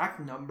exact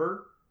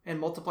number and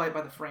multiply it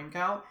by the frame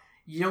count,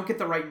 you don't get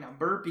the right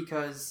number,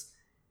 because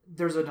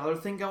there's another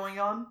thing going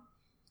on.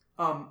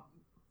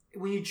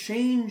 When you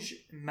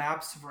change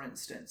maps, for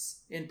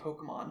instance, in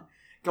Pokemon,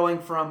 going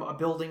from a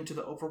building to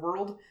the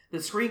overworld,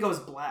 the screen goes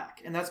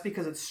black, and that's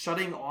because it's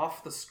shutting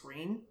off the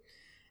screen.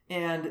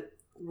 And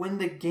when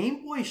the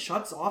Game Boy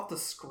shuts off the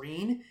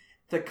screen,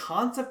 the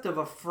concept of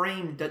a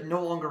frame that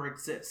no longer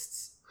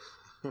exists.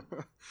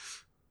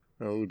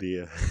 Oh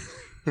dear.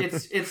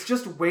 It's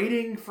just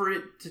waiting for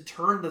it to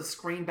turn the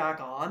screen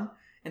back on,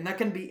 and that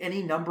can be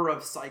any number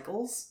of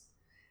cycles.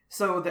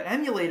 So the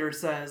emulator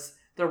says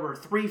there were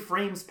 3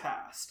 frames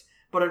passed,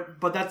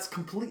 but that's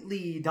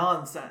completely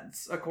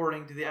nonsense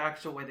according to the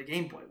actual way the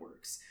Game Boy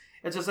works.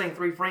 It's just saying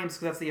 3 frames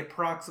because that's the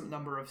approximate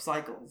number of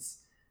cycles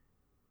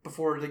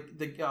before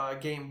the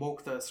game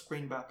woke the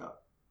screen back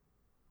up.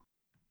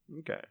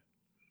 Okay.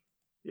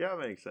 Yeah, that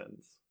makes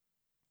sense.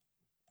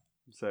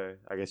 So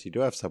I guess you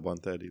do have sub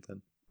 130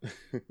 then.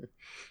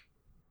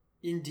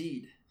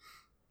 Indeed.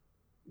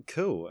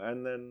 Cool.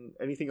 And then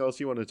anything else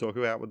you want to talk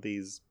about with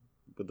the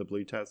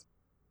blue test?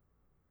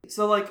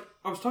 So like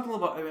I was talking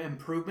about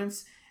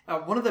improvements.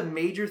 One of the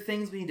major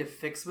things we need to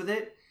fix with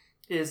it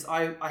is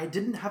I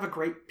didn't have a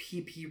great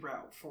PP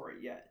route for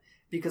it yet,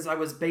 because I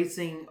was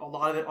basing a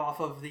lot of it off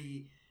of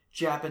the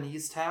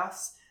Japanese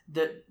tasks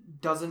that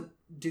doesn't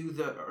do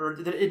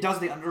it does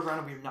the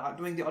underground, and we're not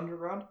doing the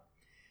underground.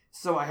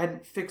 So I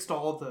hadn't fixed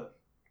all the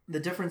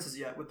differences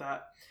yet with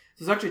that.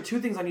 So there's actually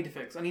 2 things I need to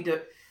fix. I need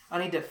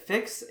to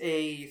fix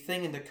a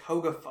thing in the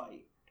Koga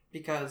fight,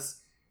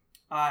 because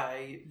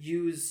I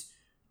use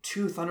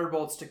 2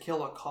 Thunderbolts to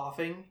kill a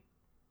coughing.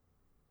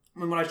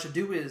 And what I should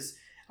do is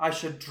I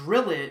should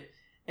drill it,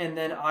 and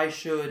then I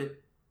should,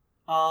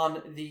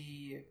 on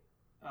the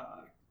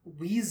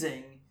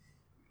Wheezing,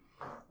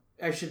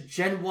 I should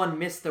Gen 1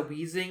 miss the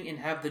Wheezing and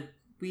have the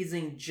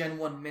Wheezing Gen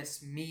 1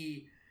 miss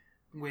me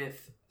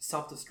with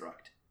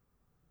self-destruct.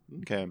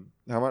 Okay.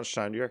 How much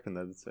time do you reckon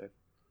that would save?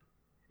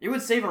 It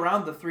would save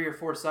around the 3 or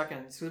 4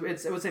 seconds. It would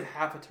save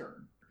half a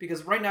turn.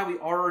 Because right now we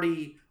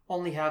already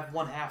only have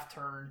 1/2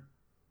 turn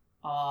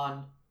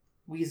on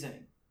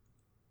Weezing.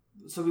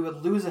 So we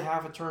would lose a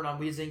 1/2 turn on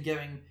Weezing,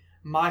 giving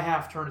my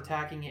 1/2 turn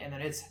attacking it, and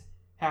then its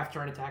 1/2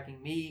 turn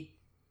attacking me.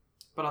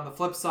 But on the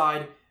flip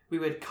side, we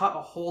would cut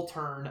a whole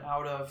turn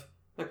out of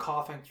the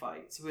Koffing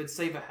fight. So we would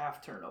save a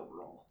 1/2 turn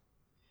overall.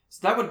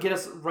 So that would get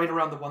us right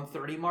around the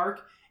 130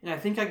 mark. And I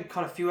think I can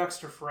cut a few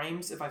extra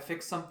frames if I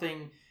fix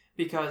something,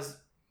 because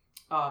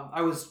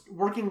I was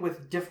working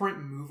with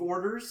different move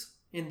orders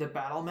in the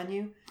battle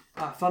menu.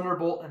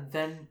 Thunderbolt and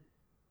then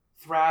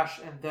Thrash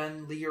and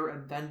then Leer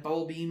and then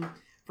Bubble Beam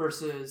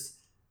versus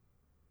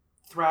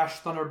Thrash,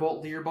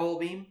 Thunderbolt, Leer, Bubble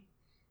Beam.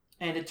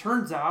 And it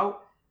turns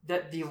out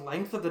that the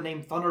length of the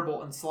name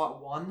Thunderbolt in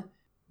slot 1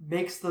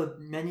 makes the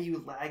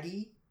menu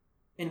laggy,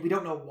 and we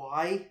don't know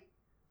why.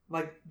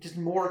 Like, just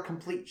more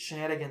complete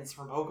shenanigans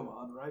from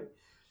Pokemon, right?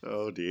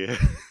 Oh dear.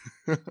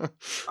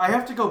 I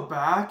have to go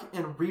back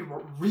and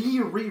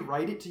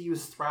rewrite it to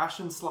use Thrash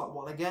in slot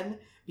 1 again,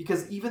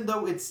 because even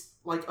though it's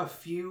like a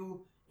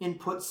few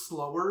inputs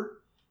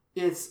slower,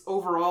 it's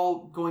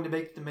overall going to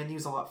make the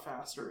menus a lot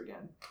faster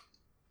again.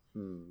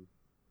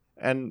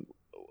 And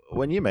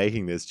when you're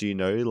making this, do you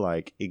know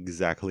like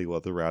exactly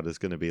what the route is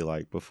going to be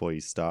like before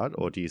you start,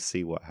 or do you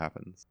see what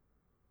happens?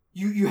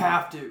 You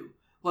have to.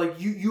 Like,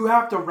 you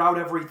have to route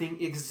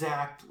everything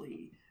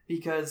exactly,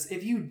 because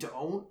if you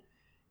don't,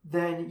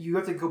 then you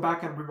have to go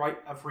back and rewrite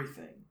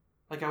everything,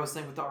 like I was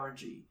saying with the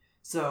RNG.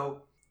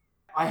 So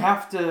I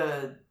have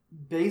to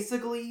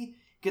basically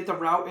get the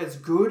route as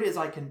good as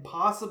I can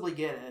possibly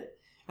get it,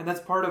 and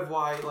that's part of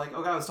why, like,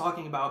 okay, I was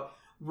talking about,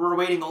 we're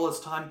waiting all this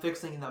time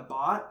fixing the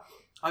bot.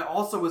 I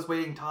also was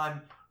waiting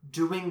time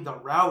doing the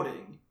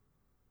routing,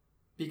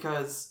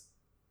 because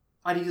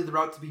I needed the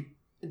route to be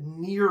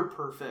near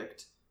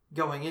perfect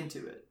going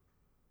into it.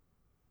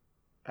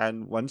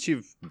 And once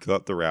you've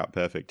got the route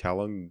perfect, how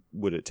long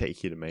would it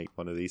take you to make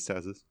one of these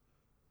Tazes?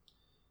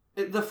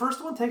 The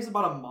first one takes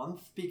about a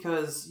month,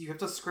 because you have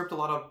to script a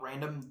lot of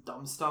random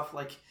dumb stuff,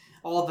 like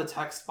all of the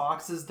text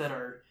boxes that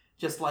are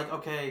just like,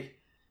 okay,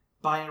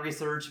 binary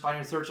search,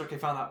 okay,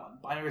 found that one.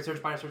 Binary search,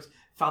 found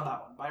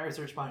that one. Binary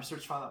search, found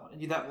that one.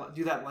 And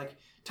do that like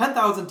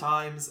 10,000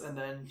 times, and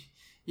then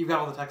you've got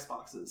all the text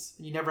boxes,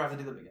 and you never have to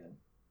do them again.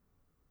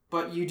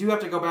 But you do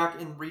have to go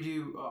back and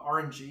redo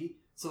RNG.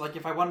 So, like,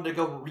 if I wanted to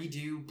go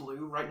redo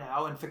Blue right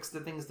now and fix the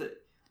things that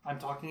I'm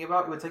talking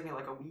about, it would take me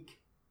like a week.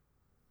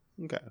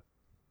 Okay.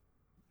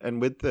 And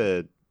with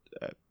the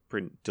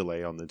print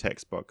delay on the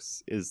text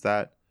box, is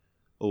that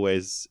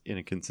always in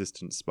a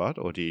consistent spot,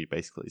 or do you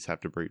basically just have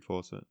to brute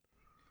force it?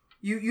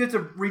 You have to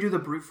redo the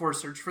brute force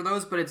search for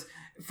those, but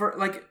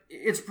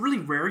it's really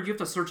rare. You have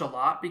to search a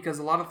lot, because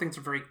a lot of things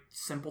are very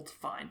simple to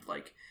find.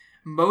 Like,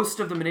 most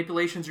of the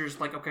manipulations, you're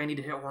just like, okay, I need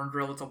to hit Horn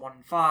Drill. It's a 1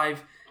 in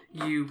 5.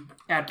 You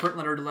add print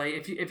letter delay.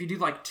 If you do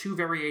like 2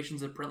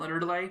 variations of print letter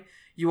delay,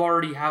 you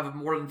already have a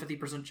more than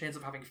 50% chance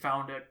of having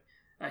found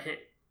a hit,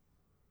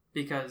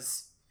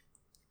 because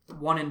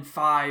 1 in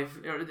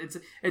 5,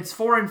 it's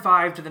 4 in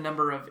 5 to the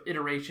number of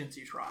iterations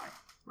you try,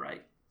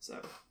 right?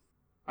 So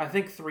I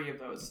think 3 of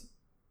those.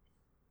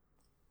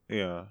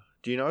 Yeah.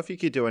 Do you know if you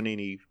could do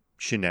any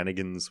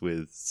shenanigans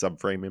with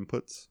subframe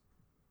inputs?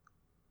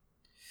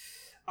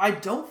 I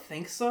don't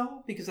think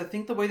so, because I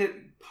think the way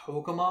that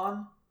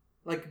Pokemon,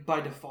 like, by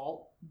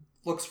default,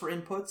 looks for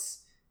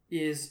inputs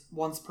is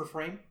once per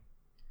frame.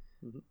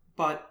 Mm-hmm.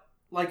 But,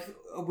 like,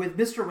 with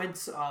Mr.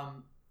 Wint's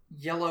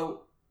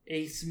Yellow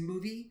Ace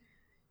movie,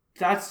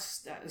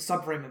 that's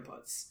subframe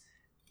inputs.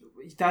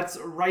 That's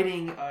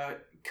writing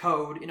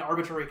code in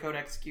arbitrary code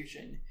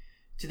execution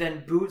to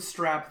then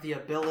bootstrap the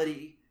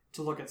ability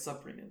to look at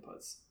subframe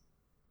inputs.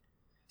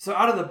 So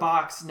out of the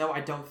box, no,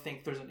 I don't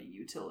think there's any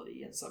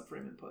utility in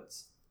subframe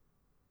inputs.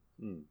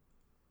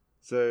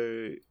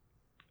 So,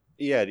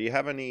 yeah, do you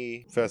have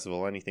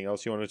anything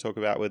else you want to talk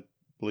about with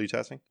Blue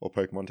testing, or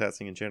Pokemon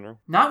testing in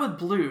general? Not with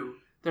Blue.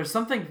 There's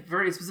something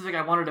very specific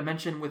I wanted to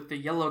mention with the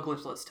Yellow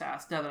glitchless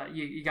task, now that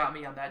you got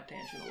me on that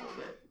tangent a little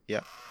bit.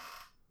 Yeah.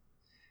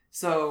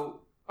 So,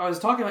 I was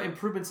talking about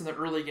improvements in the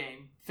early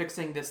game,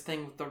 fixing this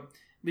thing with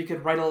we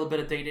could write a little bit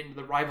of data into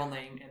the rival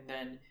name and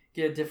then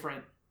get a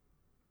different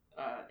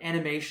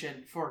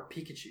animation for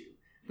Pikachu.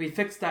 We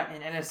fixed that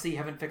in NSC,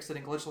 haven't fixed it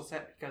in glitchless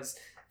yet, because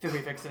if we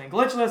fix it in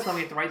glitchless, then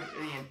we have to write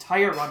the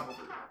entire run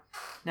over.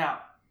 Now,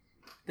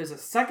 there's a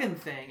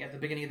second thing at the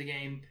beginning of the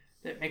game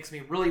that makes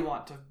me really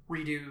want to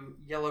redo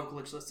Yellow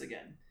glitchless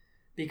again,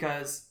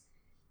 because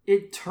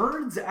it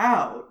turns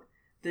out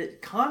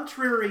that,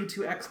 contrary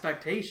to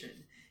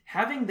expectation,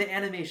 having the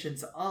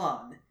animations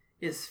on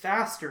is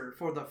faster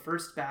for the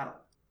first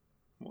battle.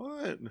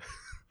 What?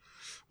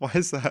 Why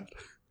is that?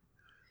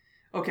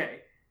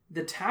 Okay,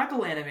 the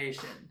tackle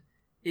animation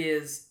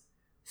is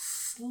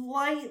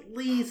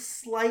slightly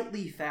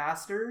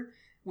faster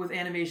with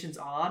animations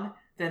on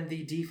than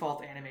the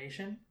default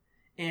animation,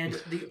 and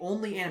the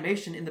only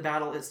animation in the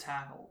battle is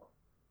tackle.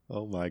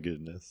 Oh my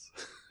goodness.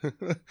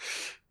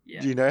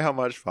 Yeah. Do you know how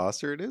much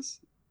faster it is?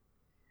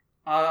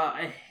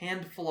 A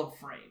handful of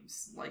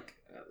frames, like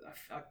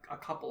a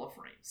couple of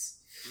frames.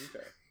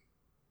 Okay.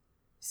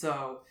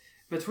 So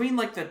between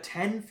like the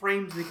 10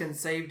 frames we can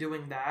save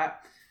doing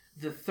that,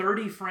 the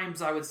 30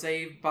 frames I would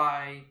save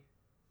by,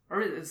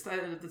 or it's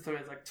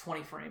like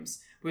 20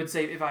 frames. We would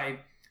save if I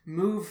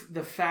move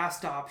the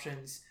fast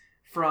options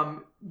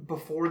from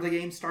before the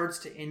game starts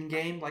to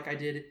in-game, like I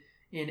did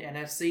in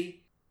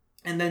NFC,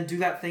 and then do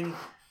that thing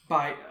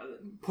by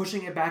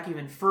pushing it back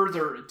even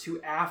further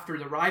to after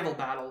the rival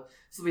battle,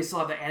 so we still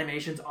have the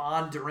animations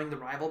on during the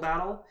rival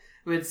battle.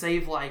 It would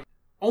save like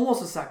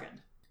almost a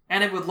second,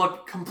 and it would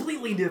look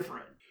completely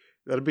different.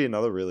 That'd be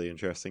another really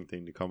interesting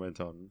thing to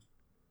comment on.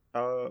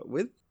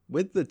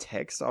 With the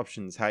text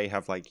options, how you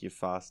have like your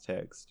fast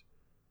text,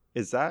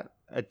 is that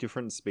a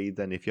different speed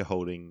than if you're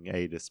holding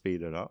A to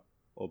speed it up,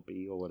 or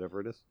B, or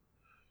whatever it is?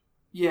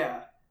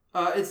 Yeah,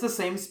 it's the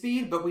same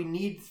speed, but we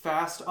need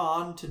fast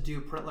on to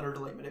do print letter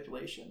delay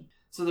manipulation.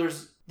 So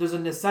there's a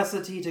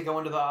necessity to go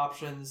into the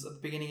options at the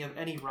beginning of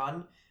any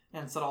run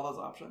and set all those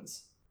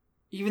options,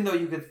 even though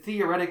you could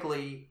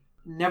theoretically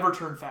never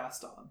turn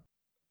fast on.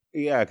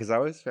 Yeah, because I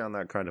always found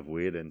that kind of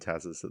weird in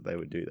TASes that they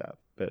would do that,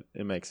 but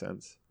it makes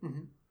sense.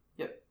 Mm-hmm.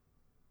 Yep.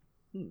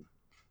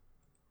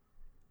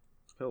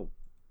 Cool.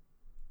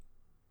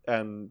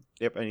 And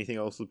yep, anything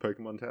else with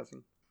Pokemon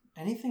TASing?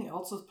 Anything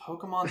else with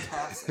Pokemon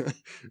TASing?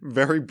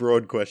 Very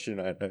broad question,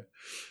 I know.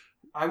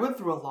 I went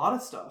through a lot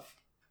of stuff.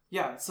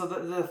 Yeah, so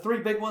the three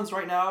big ones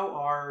right now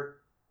are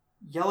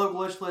Yellow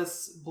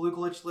Glitchless, Blue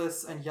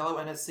Glitchless, and Yellow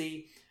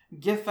NSC.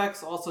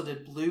 GIFX also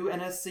did Blue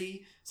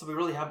NSC, so we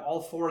really have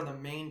all four of the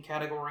main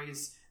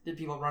categories that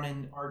people run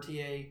in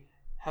RTA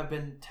have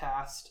been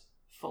tasked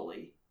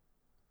fully.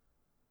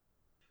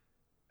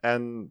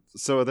 And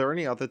so are there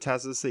any other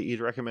TASes that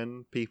you'd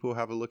recommend people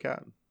have a look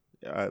at,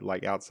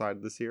 like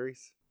outside the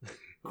series?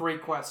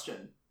 Great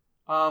question.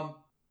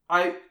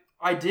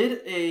 I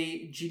did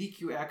a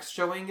GDQX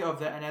showing of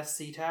the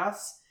NSC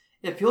tasks.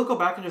 If people go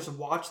back and just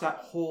watch that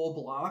whole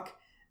block,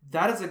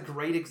 that is a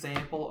great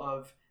example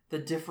of the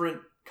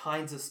different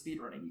kinds of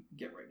speedrunning you can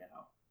get right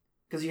now.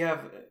 Because you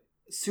have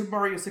Super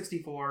Mario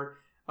 64,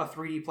 a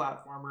 3D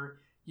platformer.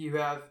 You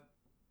have,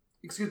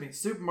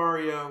 Super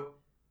Mario,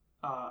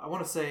 I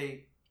want to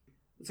say,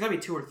 it's got to be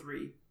 2 or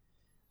 3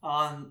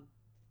 on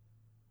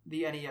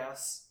the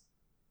NES.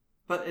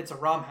 But it's a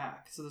ROM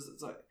hack. So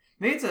it's like,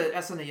 maybe it's a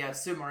SNES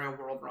Super Mario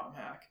World ROM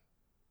hack.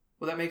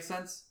 Will that make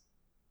sense?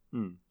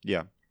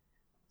 Yeah.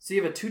 So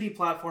you have a 2D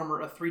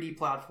platformer, a 3D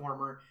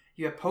platformer.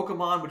 You have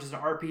Pokemon, which is an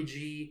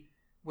RPG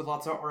with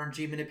lots of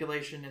RNG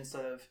manipulation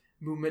instead of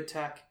movement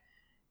tech.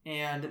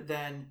 And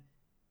then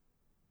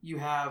you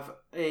have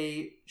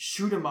a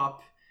shoot 'em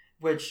up,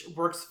 which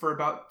works for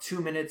about 2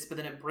 minutes, but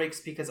then it breaks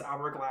because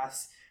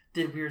Hourglass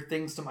did weird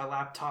things to my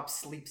laptop's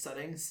sleep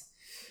settings.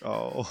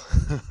 Oh.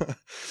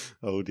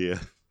 Oh dear.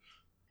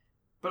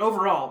 But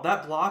overall,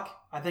 that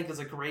block, I think, is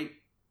a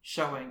great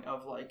showing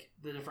of like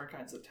the different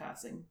kinds of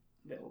tasking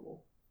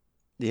available.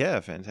 Yeah,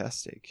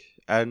 fantastic.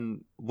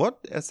 And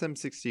what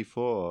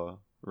SM64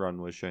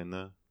 run was shown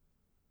there?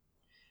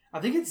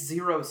 I think it's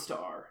 0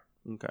 star.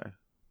 Okay.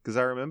 Because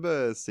I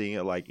remember seeing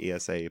it like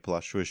ESA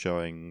Plush was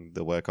showing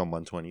the work on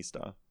 120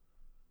 star.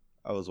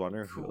 I was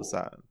wondering if it was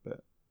that,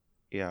 but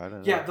yeah, I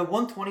don't know. Yeah, the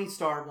 120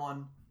 star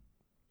one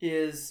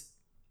is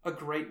a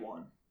great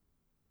one.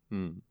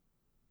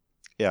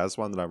 Yeah, it's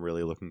one that I'm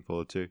really looking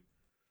forward to.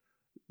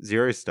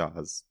 0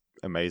 stars,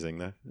 amazing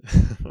though.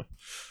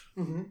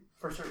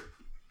 For sure.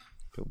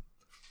 Cool.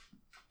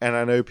 And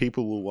I know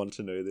people will want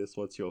to know this.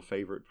 What's your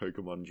favorite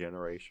Pokemon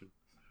generation?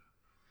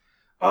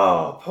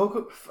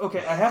 Oh,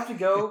 okay, I have to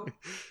go.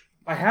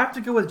 I have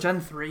to go with Gen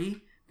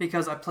 3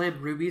 because I played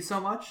Ruby so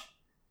much.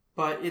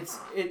 But it's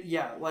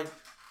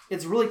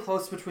really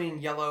close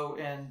between Yellow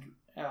and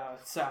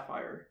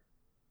Sapphire.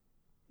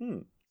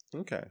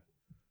 Okay.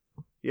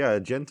 Yeah,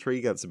 Gen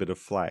 3 gets a bit of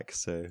flack,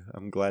 so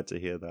I'm glad to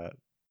hear that.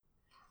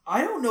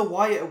 I don't know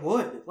why it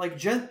would. Like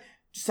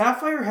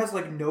Sapphire has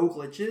like no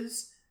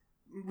glitches.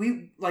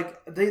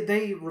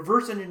 They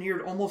reverse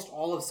engineered almost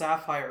all of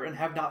Sapphire and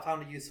have not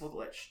found a useful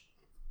glitch.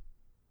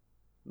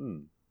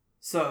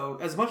 So,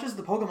 as much as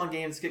the Pokemon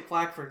games get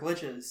flack for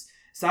glitches,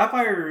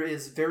 Sapphire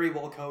is very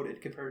well coded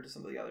compared to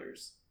some of the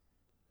others.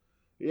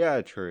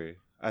 Yeah, true.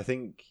 I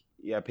think,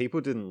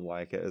 people didn't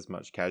like it as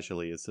much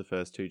casually as the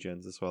first 2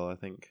 gens as well, I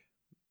think.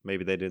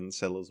 Maybe they didn't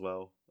sell as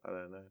well. I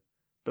don't know.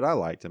 But I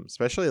liked them,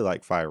 especially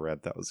like Fire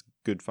Red. That was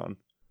good fun.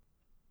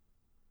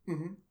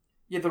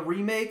 Yeah, the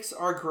remakes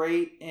are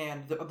great,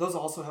 and those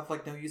also have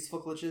like no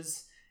useful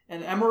glitches.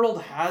 And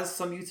Emerald has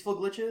some useful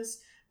glitches,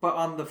 but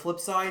on the flip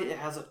side, it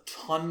has a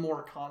ton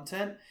more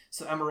content.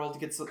 So Emerald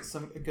gets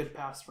a good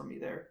pass from me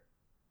there.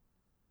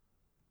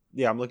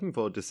 Yeah, I'm looking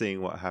forward to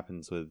seeing what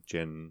happens with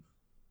Gen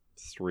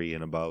 3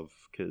 and above,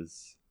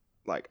 because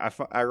like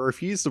I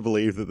refuse to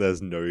believe that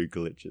there's no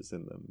glitches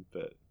in them,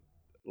 but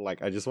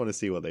like I just want to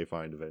see what they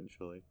find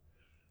eventually.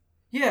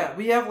 Yeah,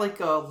 we have like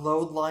a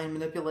load line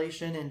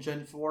manipulation in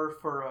Gen 4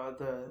 for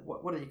the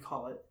what do you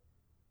call it?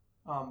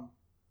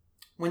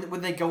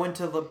 When they go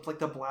into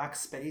the black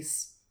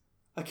space.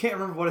 I can't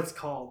remember what it's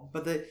called,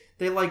 but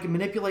they like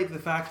manipulate the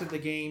fact that the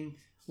game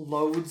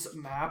loads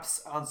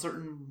maps on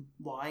certain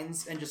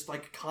lines and just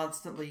like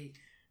constantly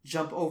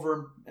jump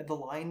over the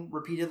line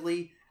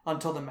repeatedly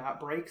until the map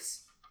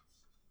breaks.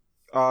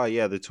 Oh,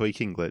 yeah, the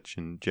tweaking glitch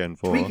in Gen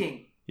 4.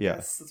 Tweaking. Yeah.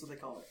 Yes, that's what they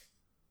call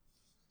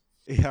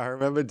it. Yeah, I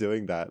remember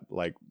doing that,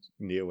 like,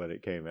 near when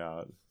it came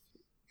out.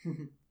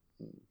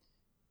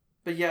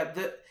 But yeah,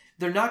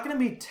 they're not going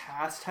to be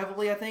tasked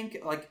heavily, I think,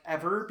 like,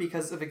 ever,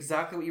 because of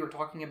exactly what you were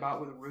talking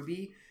about with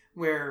Ruby,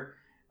 where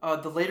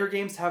the later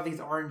games have these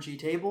RNG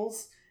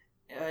tables,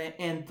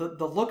 and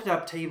the looked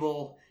up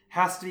table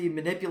has to be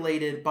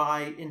manipulated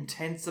by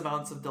intense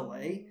amounts of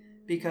delay,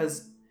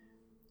 because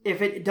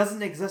if it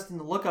doesn't exist in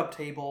the lookup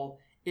table,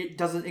 it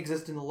doesn't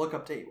exist in the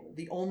lookup table.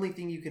 The only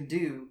thing you can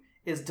do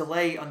is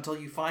delay until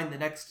you find the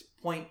next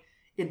point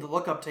in the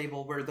lookup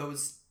table where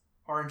those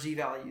RNG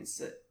values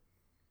sit.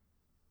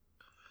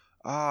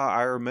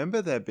 I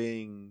remember there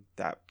being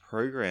that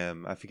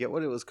program. I forget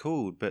what it was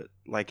called, but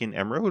like in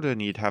Emerald,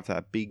 and you'd have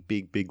that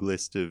big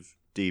list of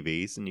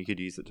DBs, and you could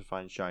use it to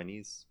find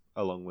shinies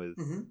along with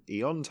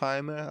Eon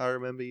Timer. I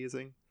remember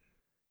using.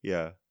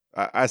 Yeah,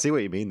 I see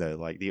what you mean though.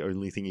 Like the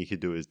only thing you could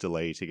do is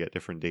delay to get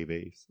different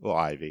DBs or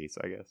IVs,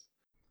 I guess.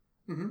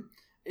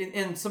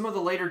 And some of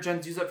the later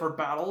gens use it for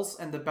battles,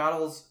 and the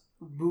battles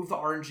move the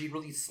RNG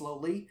really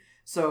slowly.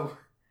 So,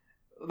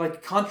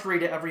 like, contrary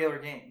to every other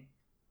game.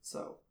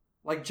 So,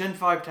 like, Gen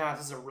 5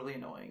 tasks are really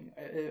annoying,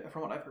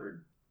 from what I've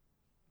heard.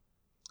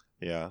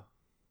 Yeah.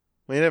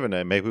 Well, you never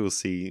know. Maybe we'll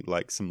see,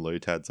 like, some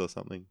Lotads or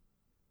something.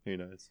 Who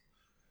knows?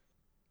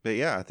 But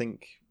yeah, I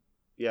think,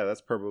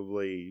 that's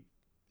probably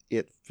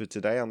it for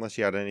today, unless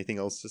you had anything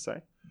else to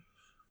say.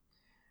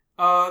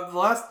 The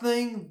last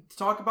thing to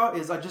talk about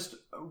is I just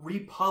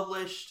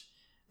republished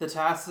the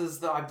tasks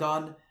that I've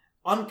done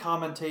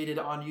uncommentated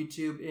on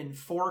YouTube in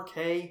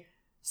 4K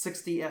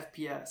 60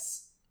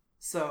 FPS.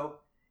 So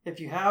if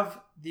you have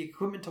the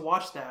equipment to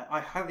watch that, I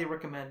highly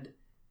recommend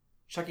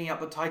checking out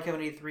the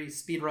Taikon83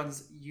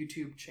 Speedruns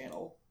YouTube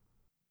channel.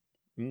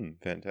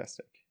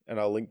 Fantastic. And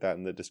I'll link that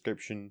in the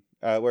description.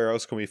 Where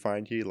else can we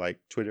find you? Like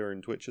Twitter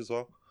and Twitch as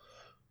well?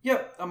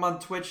 Yep, I'm on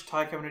Twitch,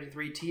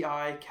 Taikon83, TI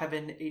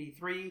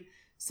Kevin83.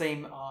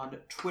 Same on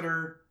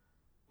Twitter.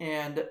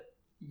 And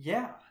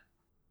yeah,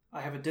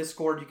 I have a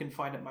Discord you can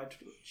find at my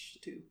Twitch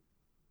too.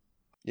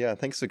 Yeah,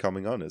 thanks for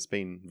coming on. It's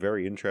been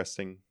very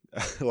interesting.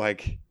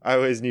 Like, I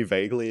always knew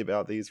vaguely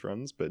about these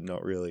runs, but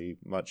not really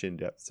much in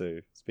depth. So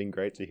it's been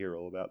great to hear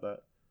all about that.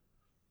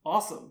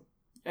 Awesome.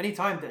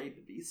 Anytime, Dave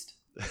the Beast.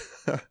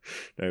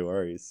 No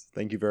worries.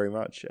 Thank you very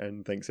much.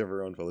 And thanks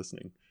everyone for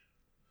listening.